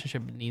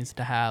relationship needs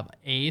to have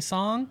a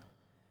song.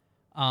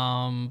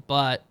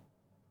 But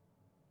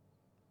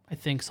I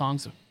think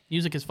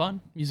music is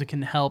fun. Music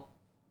can help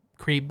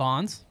create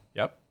bonds.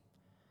 Yep.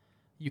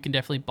 You can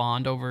definitely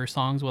bond over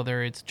songs,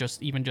 whether it's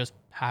just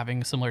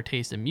having a similar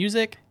taste in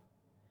music.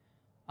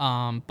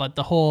 But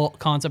the whole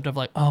concept of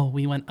like, oh,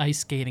 we went ice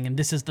skating and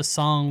this is the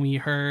song we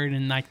heard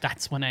and like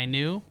that's when I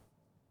knew.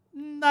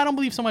 I don't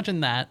believe so much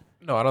in that.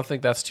 No, I don't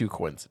think that's too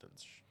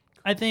coincidence.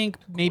 I think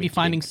maybe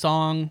finding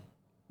song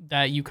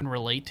that you can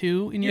relate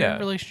to in your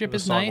relationship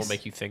is nice. The song will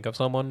make you think of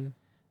someone.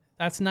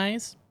 That's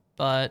nice.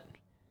 But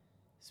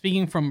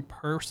speaking from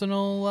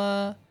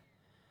personal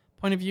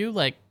point of view,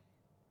 like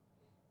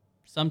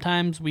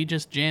sometimes we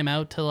just jam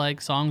out to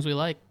like songs we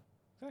like.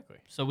 Exactly.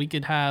 So we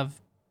could have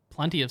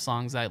plenty of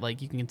songs that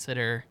like you can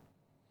consider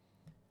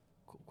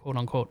quote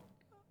unquote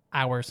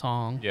our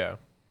song. Yeah.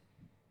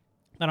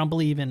 I don't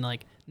believe in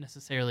like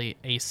necessarily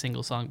a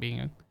single song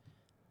being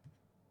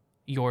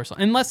your song,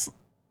 unless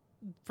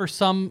for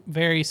some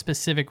very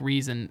specific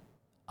reason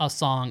a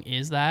song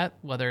is that,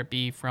 whether it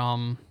be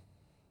from,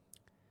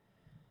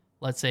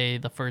 let's say,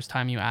 the first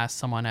time you asked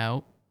someone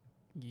out,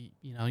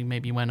 you know, you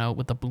maybe went out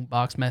with the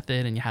boombox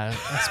method and you had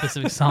a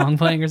specific song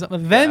playing or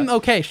something. Then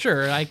okay,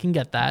 sure, I can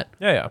get that.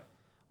 Yeah.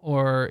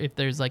 Or if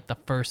there's like the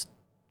first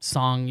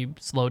song you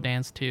slow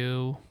dance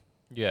to.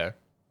 Yeah.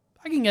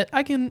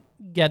 I can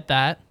get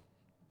that.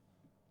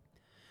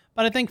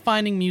 But I think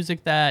finding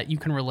music that you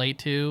can relate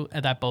to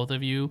and that both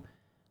of you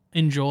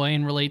enjoy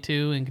and relate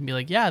to and can be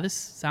like, yeah, this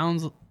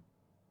sounds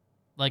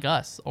like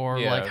us, or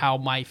like how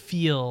I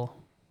feel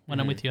when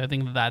I'm with you. I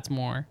think that's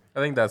more. I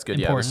think that's good.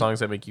 Important. Yeah, the songs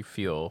that make you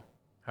feel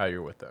how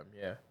you're with them.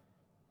 Yeah.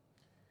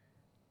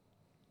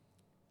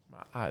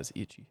 My eye's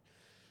itchy.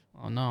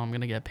 Oh no, I'm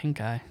gonna get pink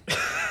eye.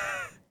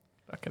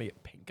 Not gonna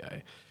get pink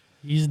eye.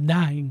 He's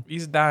dying.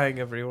 He's dying,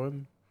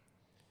 everyone.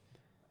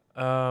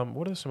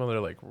 What are some other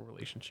like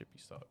relationship-y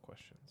style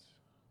questions?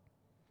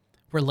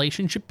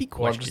 Relationship-y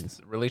Well, questions.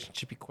 just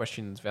relationship-y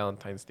questions,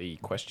 Valentine's Day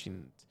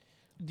questions.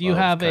 Do you love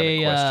have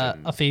kinda a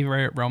questions.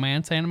 favorite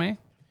romance anime?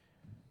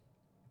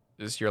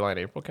 Does Your Lie in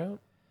April count?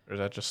 Or is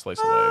that just slice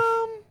of life?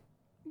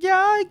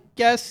 Yeah,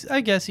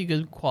 I guess you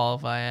could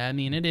qualify it. I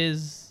mean, it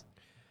is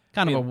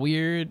kind of a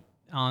weird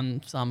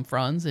on some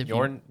fronts. If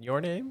Your Name?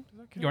 Does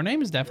that count? Your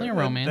Name is definitely a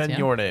romance. Then Yeah.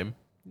 Your Name.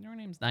 Your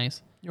Name's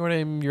nice. Your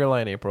Name, Your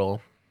Lie in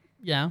April.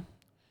 Yeah.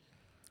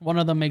 One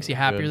of them makes you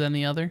happier than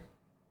the other.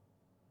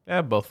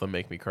 Yeah, both of them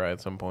make me cry at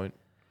some point.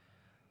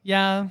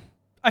 Yeah.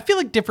 I feel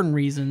like different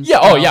reasons. Yeah,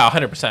 oh yeah,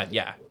 100%.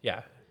 Yeah,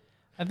 yeah.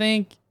 I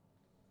think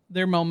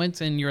there are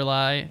moments in Your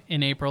Lie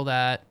in April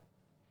that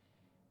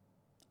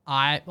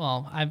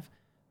I've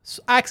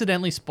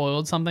accidentally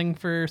spoiled something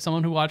for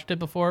someone who watched it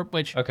before,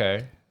 which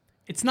Okay.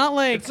 it's not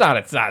like It's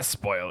not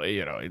spoiled,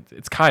 you know.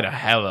 It's kind of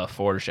hella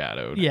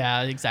foreshadowed.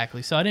 yeah,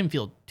 exactly. So I didn't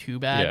feel too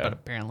bad, Yeah. but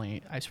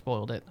apparently I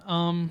spoiled it.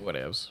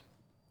 Whatevs.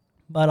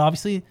 But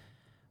obviously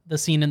the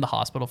scene in the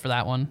hospital for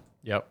that one,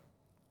 Yep.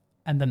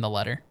 and then the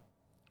letter.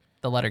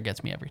 The letter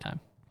gets me every time.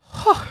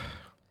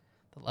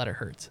 The letter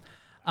hurts.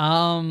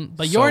 But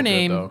So Your good,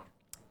 Name, though.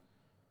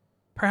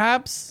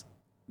 perhaps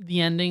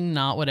the ending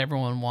not what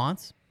everyone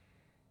wants.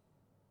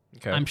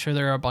 Okay. I'm sure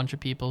there are a bunch of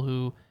people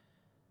who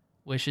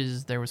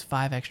wishes there was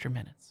 5 extra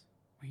minutes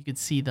where you could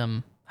see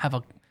them have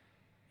a,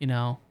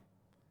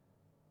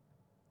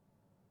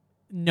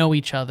 know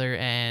each other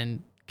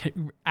and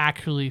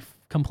actually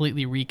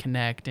completely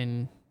reconnect,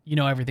 and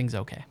everything's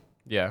okay.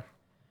 Yeah.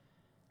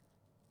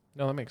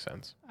 No, that makes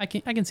sense. I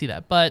can see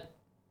that, but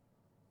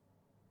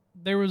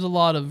there was a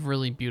lot of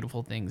really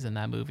beautiful things in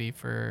that movie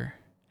for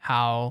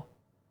how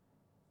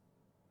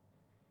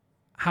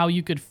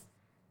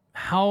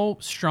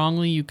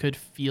strongly you could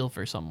feel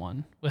for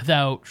someone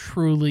without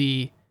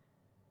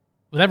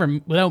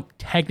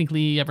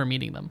technically ever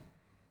meeting them.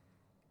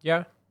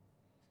 Yeah.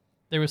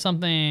 There was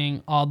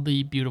something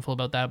oddly beautiful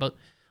about that, about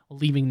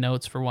leaving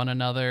notes for one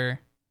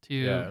another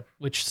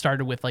which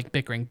started with like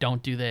bickering,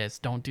 don't do this,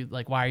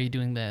 why are you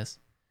doing this?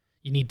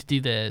 You need to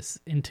do this,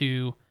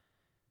 into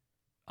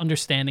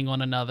understanding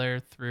one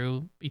another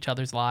through each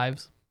other's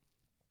lives.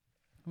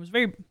 It was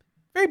very,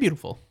 very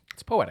beautiful.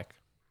 It's poetic.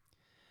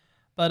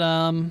 But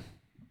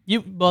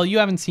you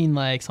haven't seen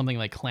like something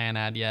like Clan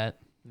Ad yet.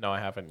 No, I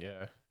haven't.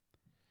 Yeah.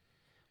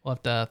 We'll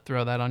have to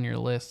throw that on your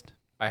list.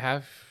 I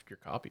have your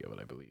copy of it,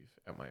 I believe,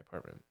 at my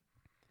apartment.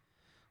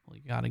 Well,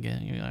 you gotta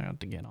have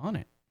to get on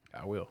it.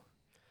 I will.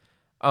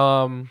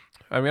 I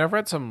mean, I've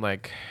read some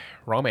like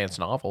romance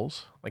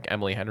novels, like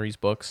Emily Henry's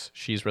books.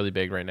 She's really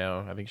big right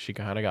now. I think she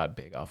kind of got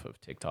big off of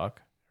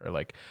TikTok or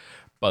like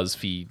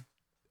BuzzFeed,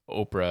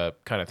 Oprah,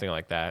 kind of thing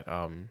like that.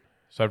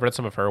 So I've read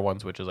some of her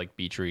ones, which is like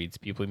Beach Reads,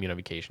 People You Meet on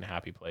Vacation,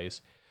 Happy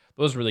Place.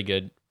 Those really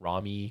good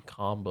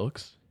rom-com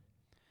books.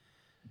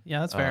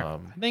 Yeah, that's fair. I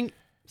think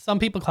some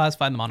people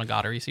classify the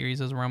Monogatari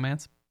series as a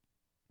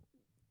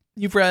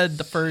You've read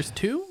the first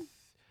 2?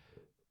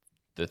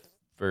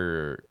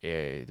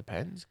 It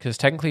depends, because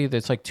technically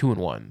it's like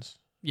 2-in-1s.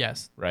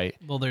 Yes. Right.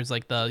 Well, there's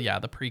like the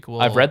prequel.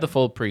 I've read the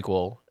full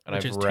prequel, and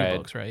which I've is read 2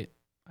 books, right?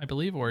 I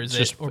believe, or is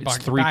it's it? Or it's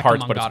 3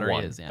 parts, but it's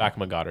one. Is, yeah.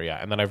 Bakemonogatari, yeah.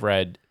 And then I've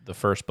read the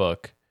first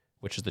book,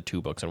 which is the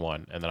 2 books in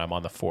one, and then I'm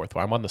on the 4th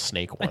one. I'm on the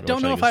snake one. I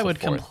don't know think if I is the would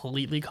 4th.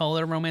 completely call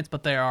it a romance,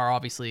 but there are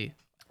obviously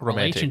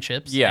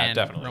relationships, and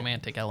definitely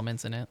romantic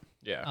elements in it.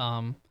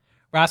 Yeah.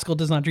 Rascal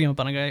Does Not Dream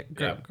About a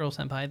Yeah. Girl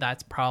Senpai.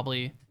 That's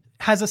probably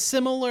has a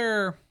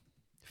similar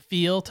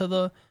feel to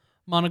the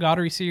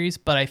Monogatari series,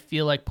 but I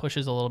feel like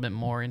pushes a little bit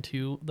more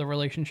into the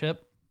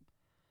relationship.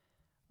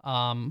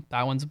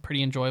 That one's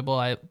pretty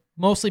enjoyable.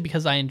 Mostly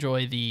because I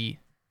enjoy the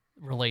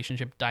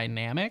relationship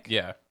dynamic.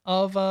 Yeah.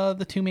 Of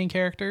the 2 main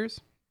characters.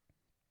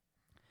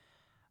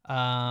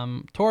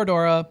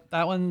 Toradora,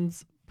 that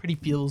one's pretty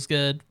feels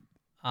good.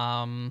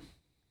 For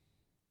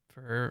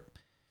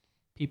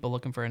people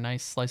looking for a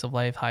nice slice of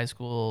life high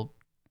school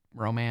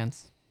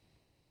romance.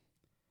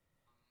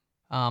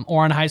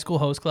 Or on High School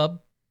Host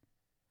Club.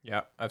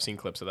 Yeah, I've seen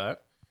clips of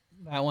that.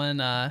 That one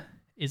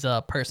is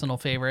a personal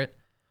favorite.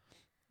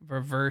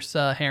 Reverse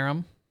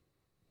harem.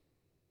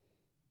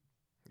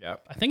 Yeah.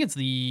 I think it's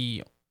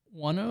the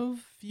one of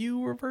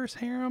few reverse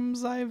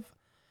harems I've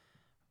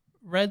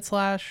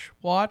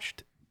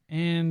read/watched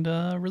and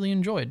really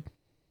enjoyed.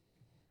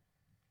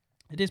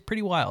 It is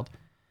pretty wild.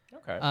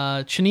 Okay.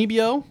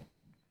 Chunibyo.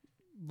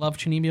 Love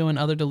Chunibyo and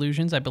Other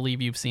Delusions. I believe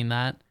you've seen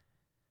that.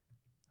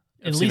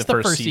 At least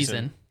the first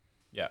season.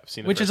 Yeah, I've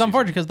seen it. Which is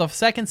unfortunate because the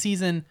second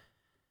season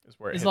is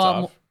where it is hits a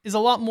lot off. is a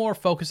lot more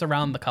focused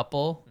around the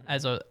couple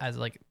as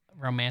like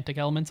romantic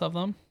elements of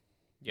them.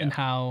 Yeah. And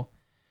how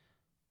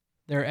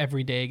their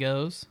everyday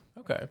goes.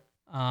 Okay.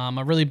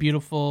 A really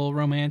beautiful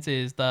romance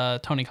is the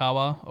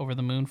Tonikawa, Over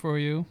the Moon for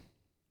You.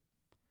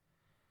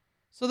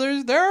 So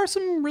there are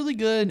some really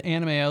good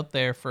anime out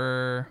there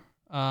for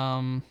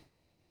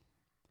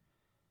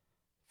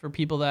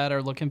people that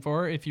are looking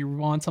for. If you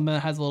want something that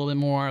has a little bit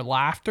more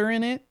laughter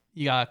in it,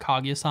 you got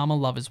Kaguya-sama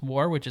Love is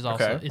War, which is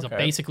also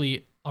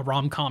basically a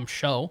rom-com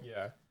show.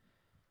 Yeah.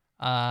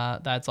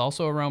 That's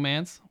also a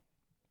romance.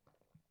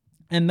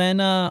 And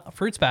then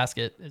Fruits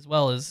Basket as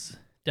well as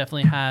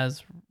definitely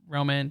has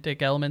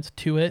romantic elements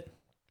to it.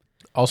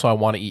 Also, I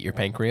want to eat your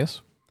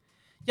pancreas.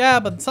 Yeah,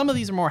 but some of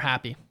these are more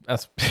happy.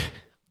 That's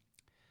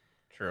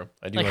true.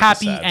 I do Like the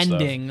happy sad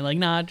ending, like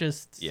not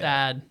just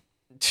sad.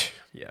 stuff.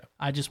 Yeah.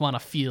 I just want to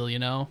feel,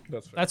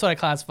 That's fair. That's what I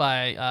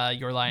classify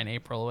Your Lie in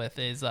April with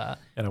is And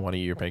I want to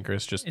eat your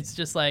pancreas. it's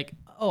just like,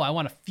 oh, I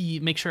want to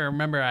feel, make sure I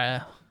remember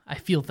I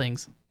feel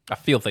things. I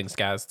feel things,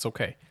 guys. It's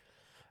okay.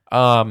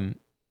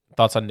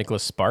 Thoughts on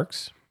Nicholas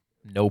Sparks?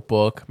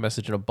 Notebook,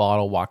 Message in a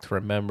Bottle, Walk to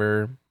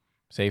Remember,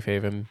 Safe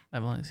Haven.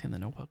 I've only seen The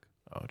Notebook.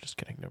 Oh, just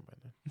kidding. Never mind.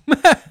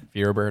 If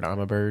you're a bird, I'm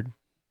a bird.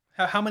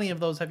 How many of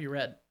those have you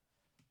read?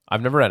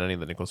 I've never read any of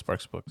the Nicholas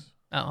Sparks books.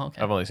 Oh,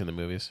 okay. I've only seen the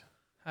movies.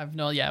 I've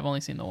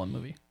only seen the one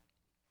movie.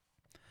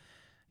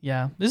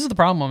 Yeah, this is the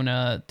problem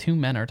when two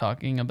men are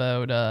talking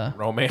about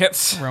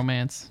Romance.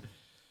 romance.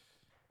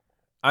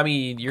 I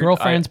mean,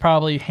 Girlfriends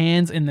probably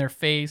hands in their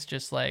face,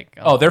 just like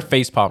they're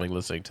face palming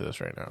listening to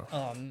this right now.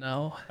 oh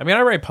no, I mean,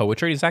 I write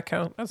poetry. Does that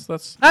count? That's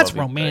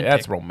romantic.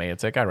 That's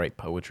romantic. I write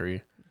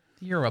poetry.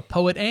 You're a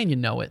poet and you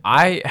know it.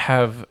 I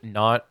have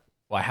not.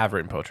 Well, I have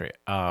written poetry.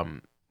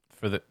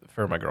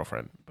 For my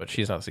girlfriend, but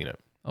she's not seen it.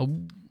 Oh,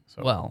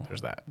 So well,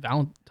 there's that.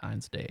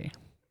 Valentine's Day.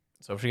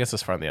 So if she gets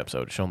this far in the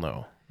episode, she'll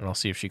know, and I'll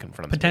see if she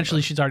confronts Potentially,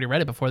 me. she's already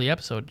read it before the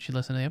episode. She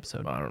listened to the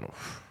episode. I don't know.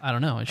 I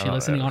don't know. Is she don't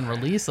listening know. on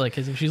release? Like,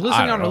 'cause if she's I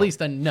listening don't on know. release,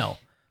 then no.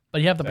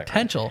 But you have the Exactly.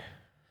 potential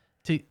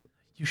to.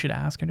 You should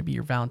ask her to be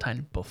your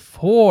Valentine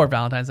before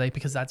Valentine's Day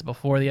because that's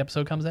before the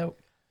episode comes out.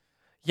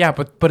 Yeah,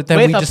 but then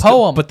With we a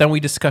poem. But then we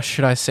discuss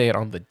should I say it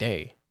on the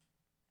day?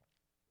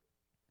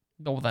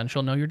 Well, then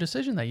she'll know your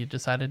decision that you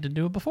decided to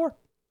do it before.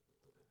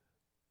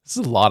 This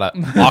is a lot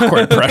of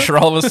awkward pressure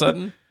all of a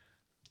sudden.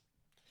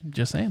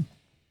 Just saying.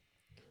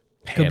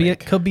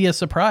 Panic. Could be a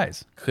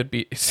surprise. Could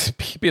be a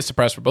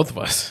surprise for both of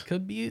us.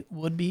 Could be,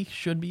 would be,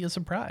 should be a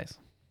surprise.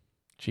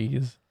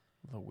 Jeez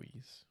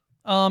Louise.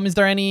 Is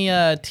there any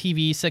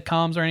TV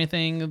sitcoms or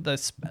anything,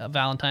 the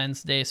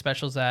Valentine's Day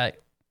specials that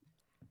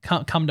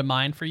come to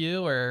mind for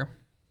you, or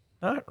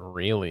Not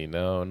really.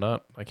 No,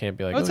 not. I can't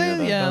be like. I would say,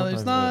 that yeah,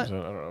 there's Valentine's not- Day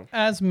episode. I don't know.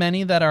 as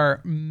many that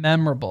are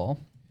memorable?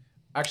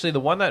 Actually, the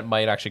one that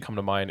might actually come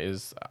to mind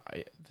is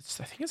I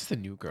think it's the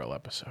New Girl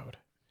episode.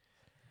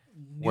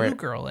 New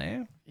Girl,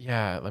 eh?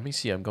 Yeah, let me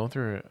see. I'm going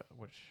through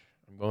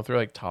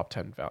like top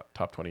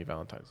 20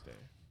 Valentine's Day.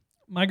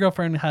 My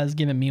girlfriend has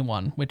given me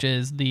one, which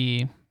is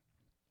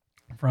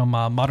from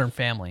Modern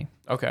Family.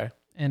 Okay.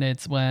 And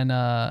it's when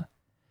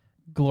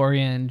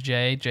Gloria and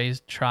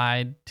Jay's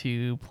tried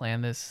to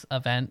plan this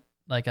event,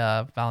 like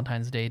a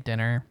Valentine's Day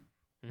dinner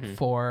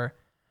for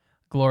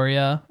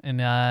Gloria.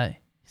 And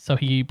so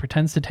he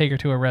pretends to take her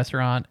to a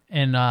restaurant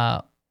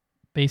and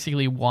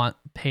basically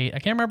paid. I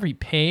can't remember if he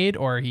paid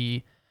or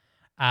he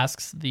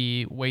asks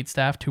the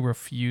waitstaff to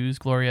refuse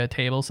Gloria a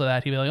table so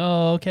that he'd be like,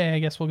 oh, okay, I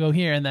guess we'll go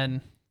here. And then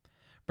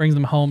brings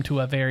them home to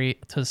to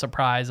the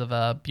surprise of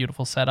a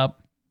beautiful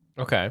setup.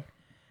 Okay.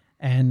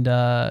 And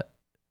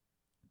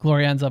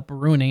Gloria ends up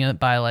ruining it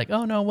by like,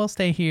 oh no, we'll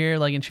stay here.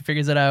 Like, and she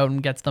figures it out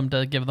and gets them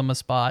to give them a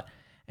spot.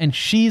 And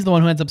she's the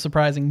one who ends up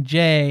surprising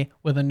Jay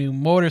with a new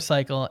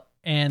motorcycle,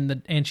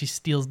 and she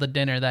steals the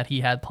dinner that he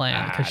had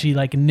planned because she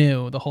like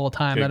knew the whole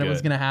time that it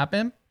was gonna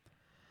happen.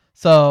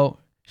 So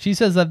she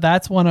says that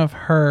that's one of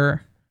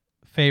her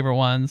favorite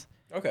ones.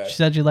 Okay. She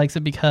said she likes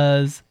it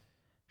because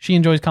she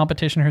enjoys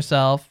competition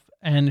herself,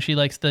 and she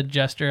likes the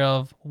gesture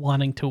of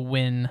wanting to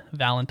win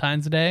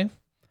Valentine's Day.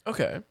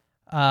 Okay.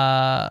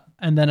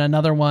 And then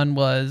another one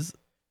was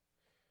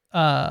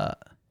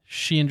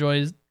she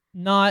enjoys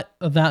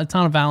it's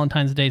not a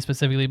Valentine's Day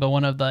specifically, but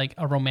one of like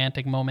a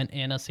romantic moment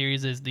in a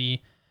series is the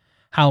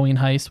Halloween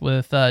heist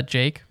with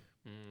Jake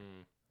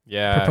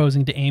Yeah.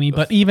 proposing to Amy.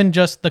 But even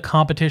just the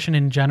competition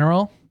in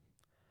general,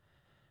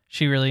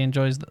 she really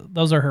enjoys.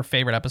 Those are her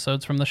favorite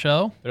episodes from the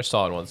show. They're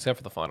solid ones, except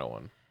for the final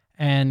one.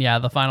 And yeah,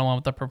 the final one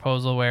with the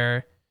proposal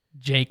where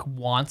Jake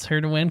wants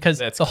her to win because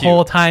That's the cute.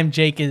 whole time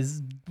Jake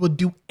would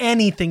do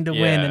anything to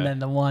win, Yeah.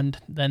 and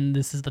then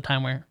this is the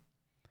time where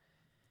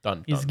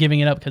Done. he's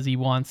giving it up because he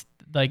wants,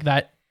 like,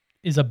 that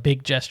is a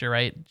big gesture,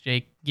 right?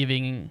 Jake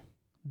giving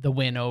the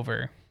win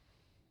over,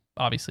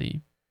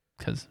 obviously,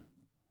 because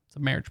it's a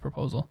marriage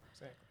proposal.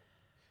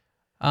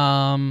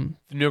 The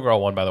New Girl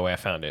one, by the way, I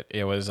found it.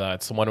 It was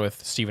it's the one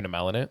with Stephen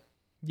Amell in it.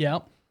 Yeah.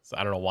 So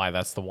I don't know why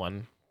that's the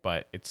one,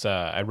 but it's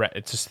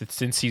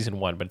it's in season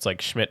 1, but it's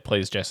like Schmidt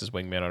plays Jess's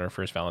wingman on her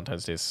first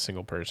Valentine's Day as a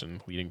single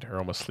person, leading to her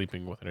almost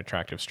sleeping with an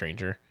attractive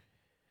stranger.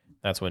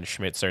 That's when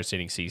Schmidt starts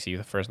dating Cece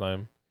the first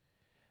time.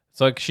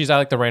 So like she's at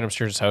like the random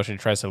stranger's house and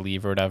she tries to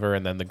leave or whatever,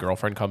 and then the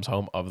girlfriend comes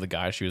home of the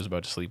guy she was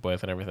about to sleep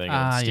with and everything.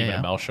 And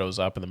Stephen Amell shows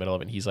up in the middle of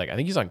it, and he's like, I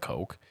think he's on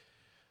coke.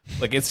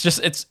 Like it's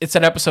just it's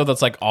an episode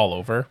that's like all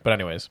over. But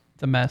anyways,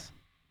 It's a mess.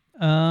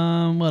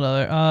 What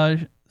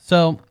other?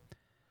 So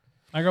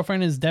my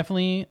girlfriend is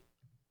definitely,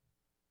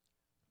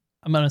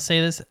 I'm gonna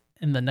say this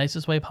in the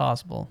nicest way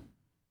possible,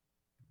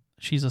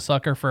 she's a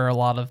sucker for a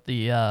lot of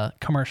the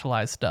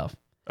commercialized stuff.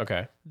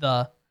 okay.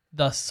 The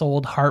the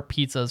sold heart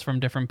pizzas from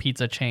different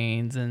pizza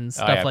chains and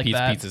stuff like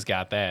that. Pizza's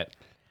got that.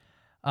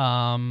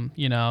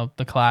 You know,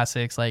 the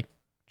classics like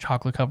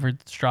chocolate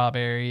covered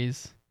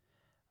strawberries.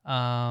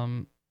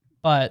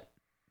 But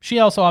she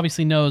also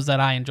obviously knows that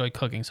I enjoy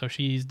cooking, so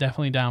she's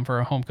definitely down for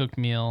a home cooked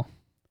meal.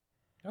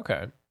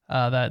 Okay.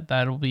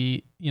 That'll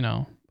be, you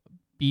know,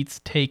 beats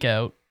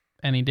takeout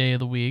any day of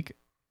the week.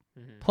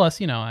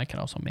 Plus, you know, I can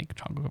also make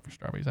chocolate covered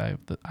strawberries. I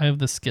have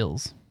the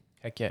skills.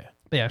 Heck yeah.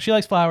 But yeah, she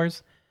likes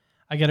flowers.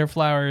 I get her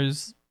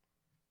flowers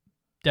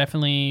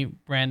definitely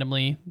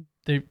randomly.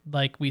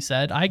 Like we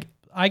said,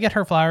 I get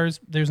her flowers.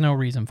 There's no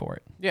reason for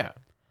it. Yeah.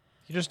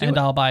 You just do and it.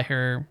 I'll buy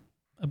her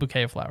a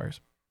bouquet of flowers.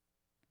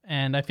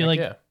 And I feel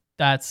like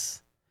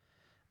that's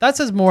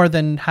as more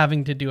than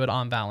having to do it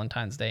on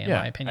Valentine's Day, in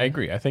my opinion. I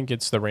agree. I think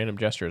it's the random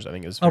gestures. I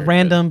think is a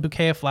random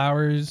bouquet of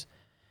flowers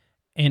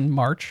in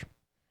March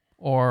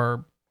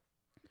or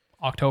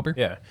October.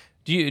 Yeah.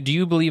 Do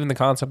you believe in the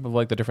concept of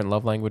like the different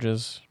love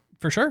languages?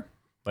 For sure.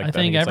 Like I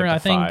think everyone.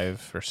 like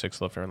 5 or 6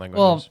 different languages.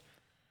 Well,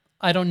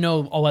 I don't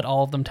know what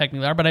all of them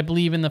technically are, but I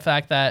believe in the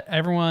fact that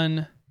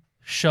everyone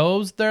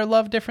shows their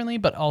love differently,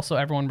 but also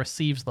everyone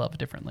receives love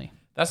differently.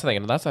 That's the thing,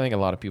 and that's I think a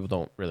lot of people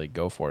don't really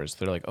go for is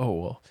they're like, oh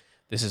well,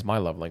 this is my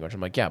love language.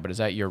 I'm like, yeah, but is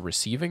that your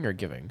receiving or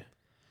giving?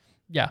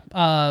 Yeah.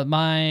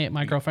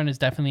 My girlfriend is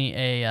definitely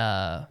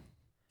a.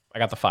 I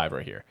got the 5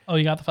 right here. Oh,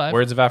 you got the 5?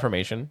 Words of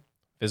affirmation,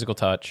 physical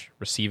touch,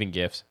 receiving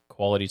gifts,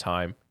 quality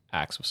time,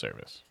 acts of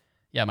service.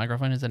 Yeah, my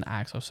girlfriend is an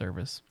acts of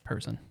service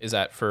person. Is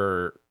that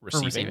for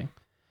receiving?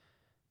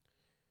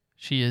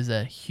 She is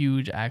a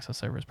huge acts of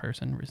service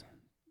person.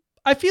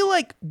 I feel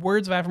like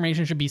words of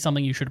affirmation should be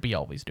something you should be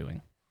always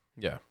doing.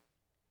 Yeah.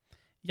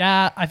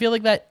 Yeah, I feel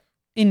like that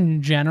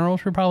in general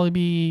should probably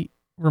be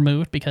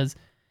removed because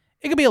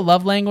it could be a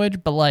love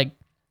language, but like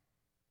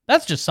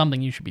that's just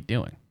something you should be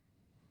doing.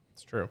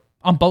 It's true.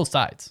 On both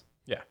sides.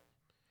 Yeah.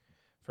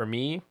 For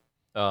me,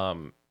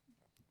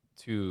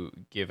 to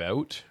give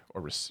out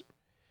or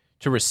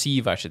to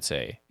receive, I should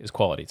say, is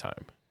quality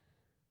time.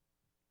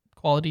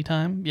 Quality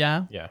time,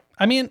 yeah. Yeah.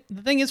 I mean,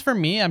 the thing is for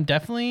me, I'm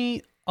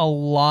definitely a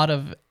lot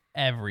of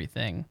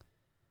everything.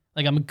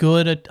 Like I'm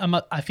good at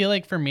I feel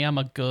like for me I'm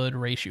a good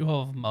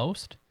ratio of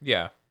most.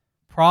 Yeah.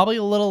 Probably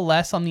a little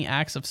less on the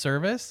acts of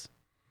service.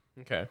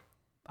 Okay.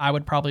 I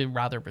would probably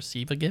rather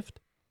receive a gift.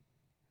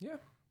 Yeah.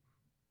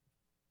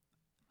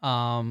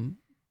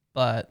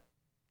 But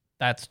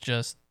that's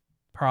just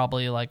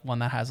probably like one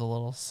that has a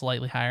little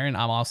slightly higher, and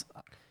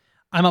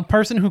I'm a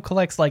person who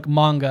collects like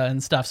manga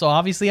and stuff, so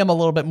obviously I'm a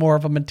little bit more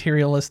of a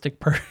materialistic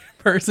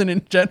person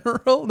in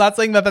general. Not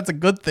saying that that's a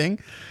good thing,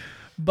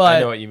 but I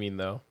know what you mean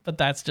though. But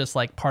that's just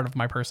like part of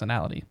my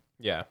personality.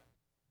 Yeah.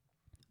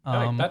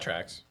 That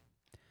tracks.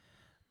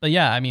 But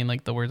yeah, I mean,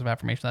 like the words of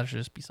affirmation, that should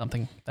just be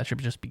something that should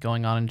just be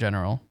going on in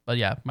general. But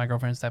yeah, my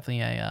girlfriend's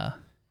definitely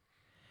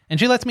and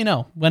she lets me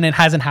know when it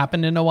hasn't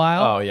happened in a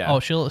while. Oh yeah. Oh,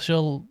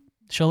 she'll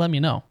let me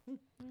know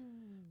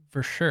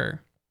for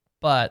sure.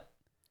 But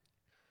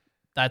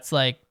that's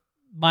like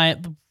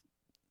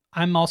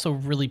I'm also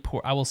really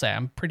poor. I will say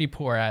I'm pretty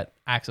poor at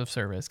acts of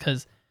service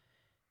because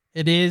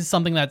it is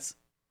something that's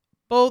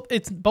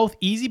it's both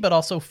easy but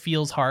also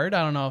feels hard.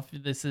 I don't know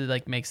if this is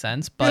like makes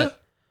sense,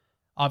 but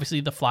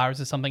obviously the flowers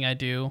is something I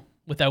do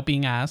without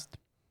being asked.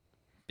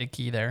 Big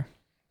key there.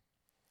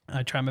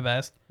 I try my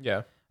best.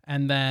 Yeah.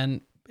 And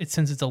then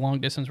since it's a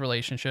long distance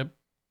relationship,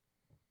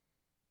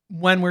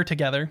 when we're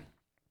together,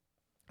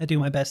 I do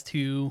my best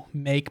to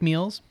make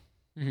meals.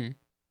 Mm-hmm.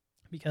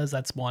 Because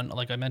that's one,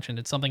 like I mentioned,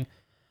 it's something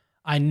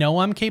I know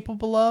I'm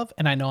capable of,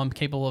 and I know I'm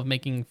capable of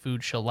making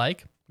food she'll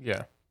like.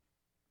 Yeah.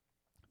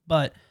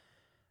 But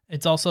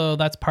it's also,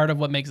 that's part of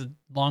what makes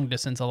long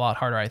distance a lot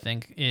harder, I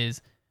think,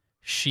 is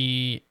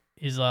she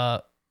is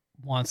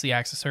wants the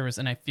acts of service,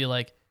 and I feel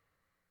like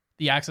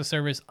the acts of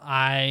service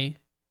I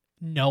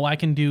know I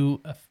can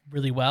do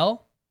really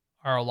well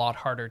are a lot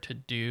harder to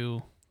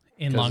do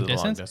in long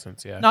distance. Long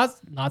distance, yeah.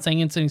 Not saying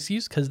it's an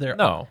excuse, because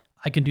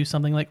I can do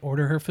something like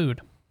order her food.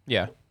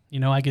 Yeah. You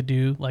know, I could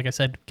do, like I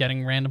said,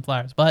 getting random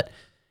flowers, but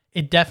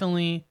it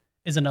definitely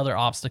is another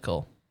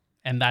obstacle.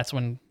 And that's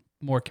when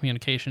more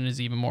communication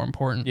is even more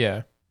important.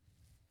 Yeah.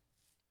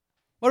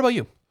 What about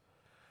you?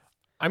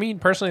 I mean,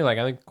 personally, like,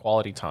 I think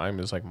quality time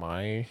is like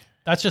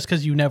That's just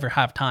because you never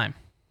have time.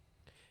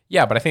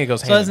 Yeah, but I think it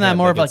goes hand in hand. So isn't that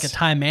more of like a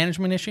time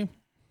management issue?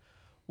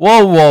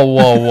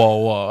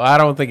 Whoa. I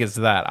don't think it's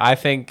that. I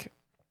think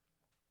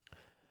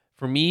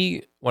for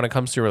me, when it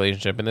comes to a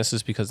relationship, and this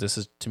is because this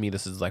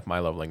is like my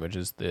love language,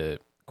 is the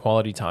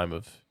quality time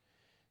of,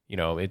 you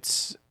know,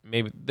 it's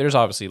maybe there's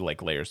obviously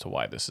like layers to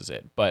why this is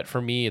it. But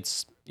for me,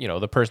 it's, you know,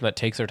 the person that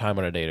takes their time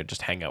on a day to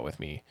just hang out with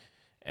me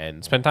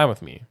and spend time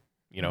with me.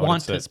 You know,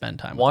 want to spend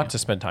time.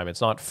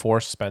 It's not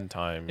forced spend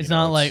time. It's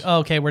not like, oh,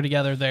 okay, we're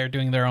together. They're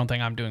doing their own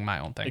thing. I'm doing my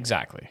own thing.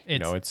 Exactly.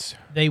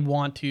 They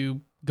want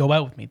to go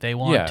out with me. They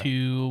want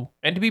to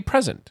and to be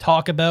present.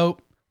 Talk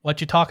about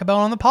what you talk about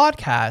on the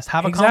podcast.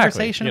 Have a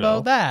conversation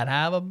about that.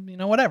 Have a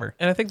whatever.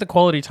 And I think the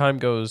quality time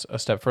goes a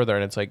step further,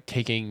 and it's like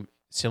taking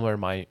similar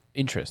my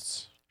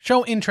interests.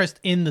 show interest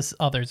in this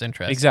other's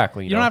interest.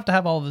 Exactly. You don't have to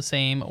have all of the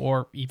same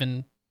or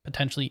even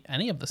potentially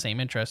any of the same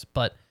interests,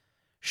 but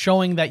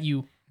showing that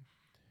you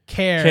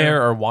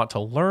care or want to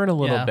learn a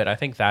little bit. I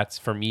think that's,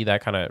 for me,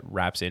 that kind of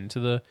wraps into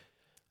the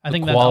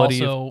quality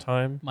that also of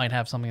time. might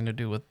have something to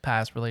do with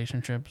past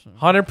relationships.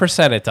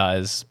 100% it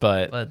does,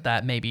 but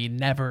that maybe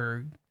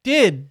never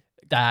did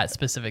that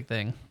specific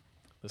thing.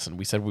 Listen,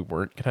 we said we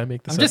weren't going to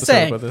make this I'm just episode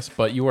saying. about this,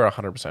 but you were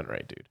 100%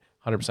 right, dude.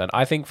 100%.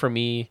 I think for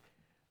me,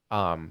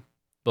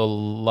 the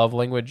love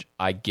language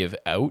I give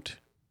out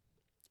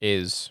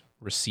is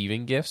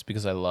receiving gifts,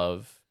 because I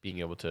love being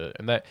able to,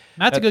 and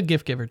Matt's a good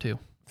gift giver too.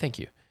 Thank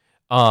you.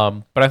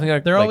 But I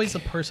think they're always a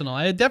personal.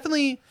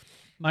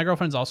 My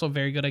girlfriend's also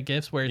very good at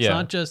gifts, where it's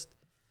not just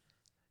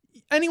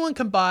anyone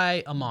can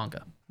buy a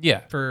manga.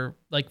 Yeah. For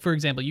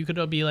example, you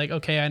could be like,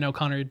 okay, I know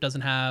Connor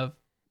doesn't have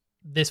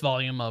this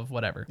volume of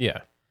whatever. Yeah.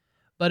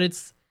 But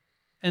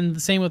and the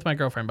same with my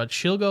girlfriend, but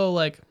she'll go,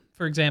 like,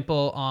 for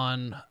example,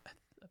 on,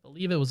 I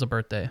believe it was a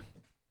birthday.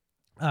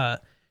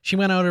 She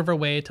went out of her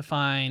way to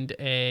find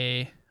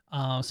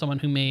someone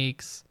who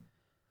makes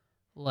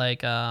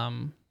like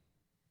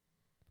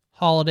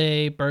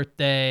holiday,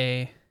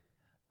 birthday,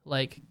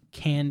 like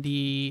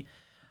candy.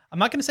 I'm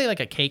not gonna say like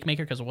a cake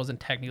maker, because it wasn't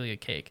technically a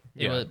cake.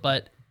 It was,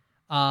 but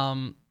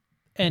and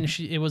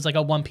it was like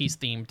a One Piece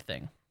themed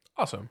thing.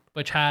 Awesome.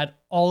 Which had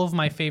all of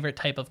my favorite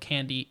type of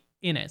candy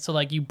in it. So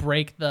like you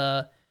break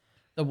the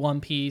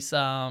One Piece,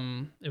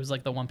 it was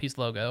like the One Piece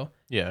logo.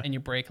 Yeah. And you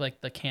break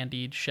like the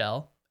candied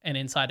shell, and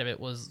inside of it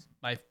was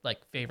my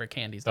like favorite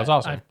candies. That's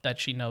awesome. That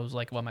she knows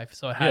like what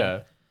so it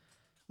had,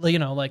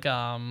 like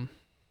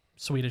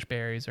Swedish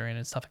berries are in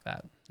it, stuff like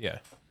that. Yeah.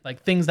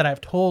 Like things that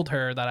I've told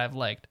her that I've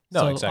liked.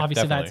 No, so exactly,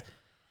 obviously definitely. that's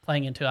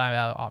playing into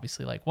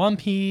obviously like One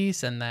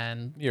Piece, and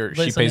then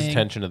she pays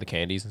attention to the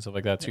candies and stuff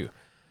like that too.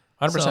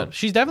 100%. So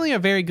she's definitely a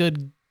very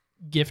good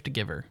gift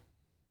giver.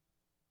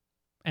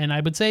 And I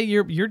would say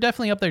you're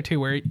definitely up there too,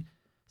 where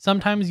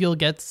sometimes you'll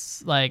get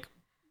like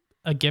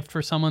a gift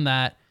for someone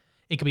that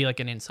it could be like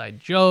an inside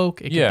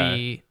joke. It could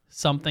be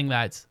something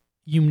that's,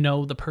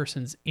 the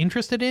person's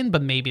interested in,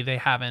 but maybe they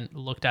haven't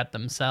looked at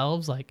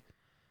themselves. Like,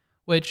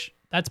 which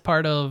that's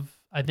part of,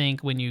 I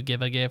think, when you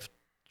give a gift,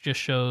 just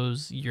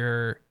shows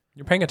you're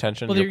paying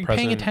attention. Well, you're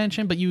paying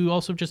attention, but you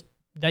also just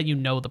that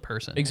the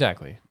person.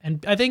 Exactly.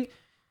 And I think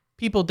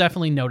people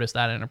definitely notice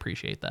that and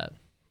appreciate that.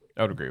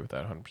 I would agree with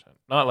that 100%.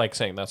 Not like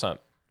saying that's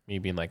not me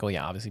being like, oh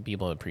yeah, obviously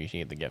people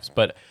appreciate the gifts.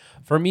 But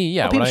for me,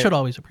 yeah. Well, people should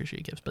always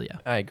appreciate gifts, but yeah.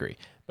 I agree.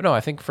 But no, I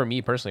think for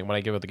me personally, when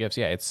I give out the gifts,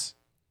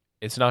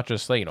 it's not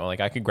just like, like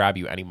I could grab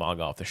you any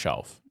manga off the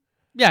shelf.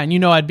 Yeah,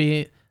 and I'd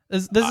be...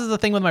 This is the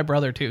thing with my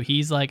brother too.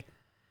 He's like...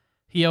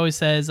 He always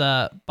says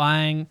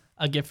buying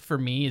a gift for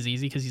me is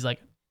easy, because he's like,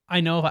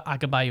 I know if I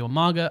could buy you a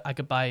manga, I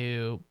could buy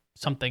you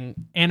something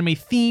anime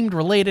themed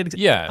related.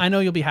 Yeah. I know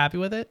you'll be happy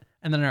with it.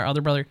 And then our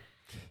other brother,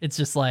 it's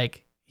just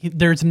like,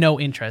 there's no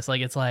interest.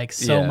 Like, it's like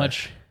so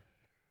much...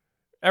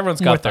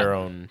 Everyone's got their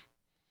own...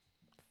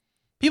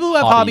 People who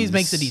have hobbies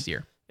makes it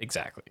easier.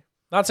 Exactly.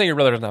 Not saying your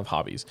brother doesn't have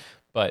hobbies,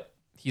 but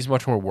he's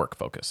much more work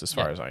focused as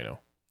far as I know.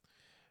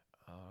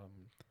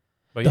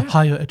 But the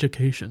higher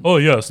education. Oh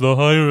yes, the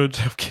higher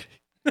education.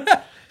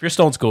 If you're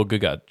still in school,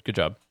 good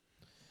job.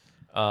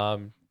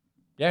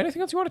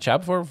 Anything else you want to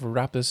chat before we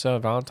wrap this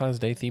Valentine's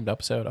Day themed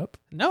episode up?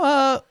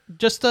 No,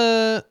 just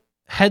a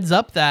heads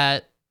up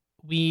that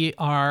the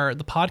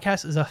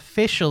podcast is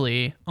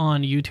officially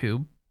on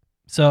YouTube.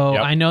 So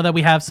I know that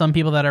we have some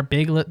people that are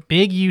big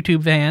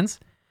YouTube fans.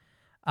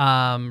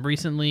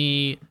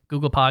 Recently,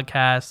 Google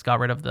Podcasts got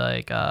rid of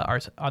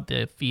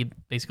the feed,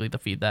 basically the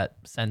feed that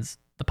sends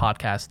the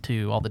podcast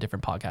to all the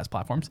different podcast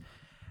platforms,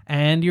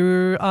 and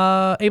you're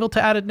able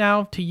to add it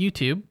now to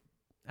YouTube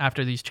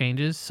after these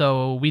changes.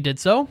 So we did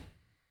so.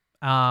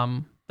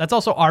 That's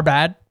also our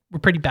bad. We're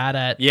pretty bad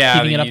at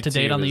keeping it up to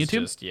date on the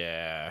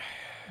YouTube.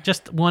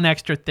 Just one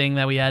extra thing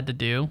that we had to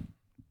do.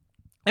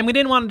 And we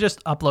didn't want to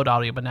just upload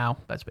audio, but now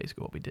that's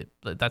basically what we did.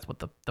 That's what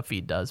the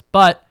feed does.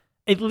 But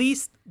at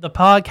least the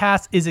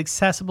podcast is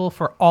accessible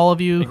for all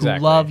of you who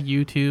love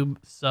YouTube.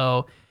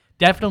 So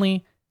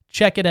definitely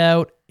check it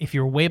out. If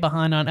you're way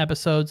behind on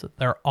episodes,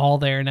 they're all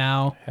there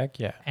now. Heck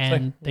yeah.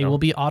 And they will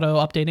be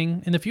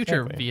auto-updating in the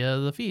future via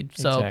the feed.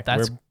 So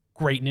that's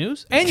great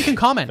news. And you can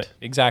comment.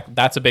 Exactly.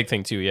 That's a big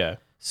thing too, yeah.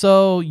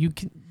 So you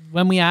can,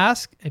 when we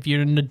ask, if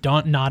you're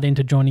not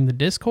into joining the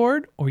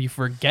Discord, or you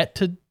forget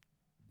to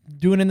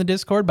do it in the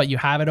Discord, but you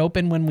have it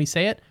open when we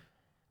say it,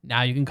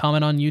 now you can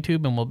comment on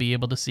YouTube and we'll be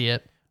able to see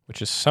it.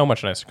 Which is so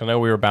much nicer. Because I know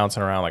we were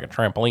bouncing around like a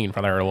trampoline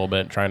for there a little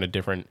bit, trying to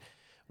different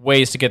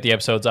ways to get the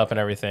episodes up and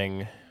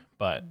everything.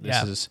 But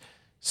this is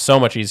so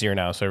much easier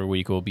now. So every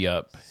week will be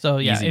up. So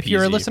yeah, if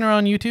you're a listener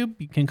on YouTube,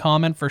 you can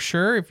comment for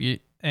sure.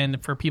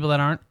 And for people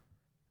that aren't,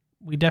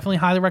 we definitely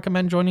highly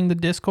recommend joining the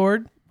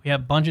Discord. We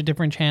have a bunch of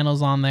different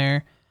channels on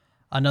there.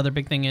 Another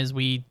big thing is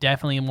we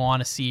definitely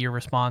want to see your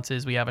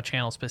responses. We have a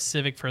channel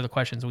specific for the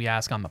questions we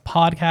ask on the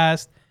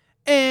podcast.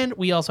 And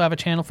we also have a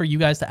channel for you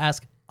guys to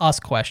ask us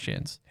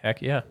questions.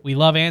 Heck yeah. We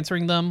love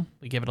answering them.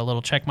 We give it a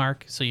little check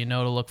mark so you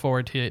know to look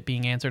forward to it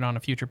being answered on a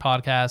future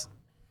podcast.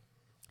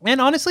 And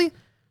honestly,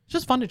 it's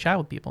just fun to chat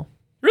with people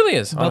Really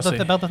is, about honestly.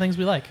 about the things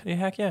we like. Yeah,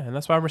 heck yeah. And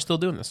that's why we're still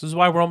doing this. This is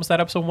why we're almost at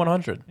episode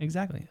 100.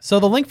 Exactly. So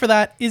the link for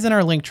that is in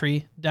our link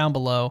tree down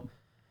below.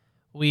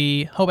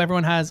 We hope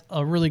everyone has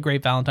a really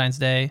great Valentine's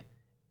Day.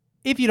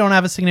 If you don't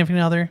have a significant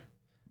other,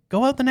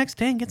 go out the next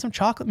day and get some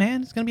chocolate,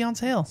 man. It's going to be on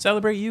sale.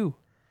 Celebrate you.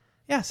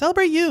 Yeah,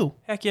 celebrate you.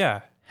 Heck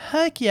yeah.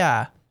 Heck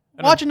yeah.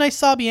 Watch a nice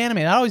sobby anime.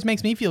 That always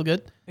makes me feel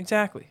good.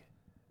 Exactly.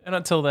 And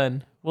until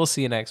then, we'll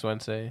see you next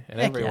Wednesday and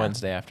every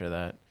Wednesday after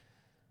that.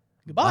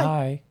 Goodbye.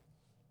 Bye.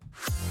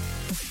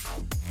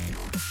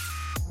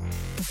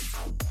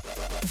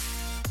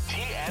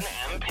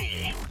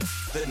 TNMP,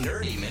 the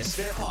Nerdy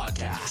Misfit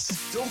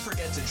Podcast. Don't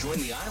forget to join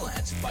the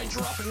island by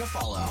dropping a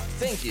follow.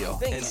 Thank you,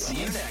 and see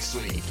you next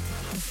week.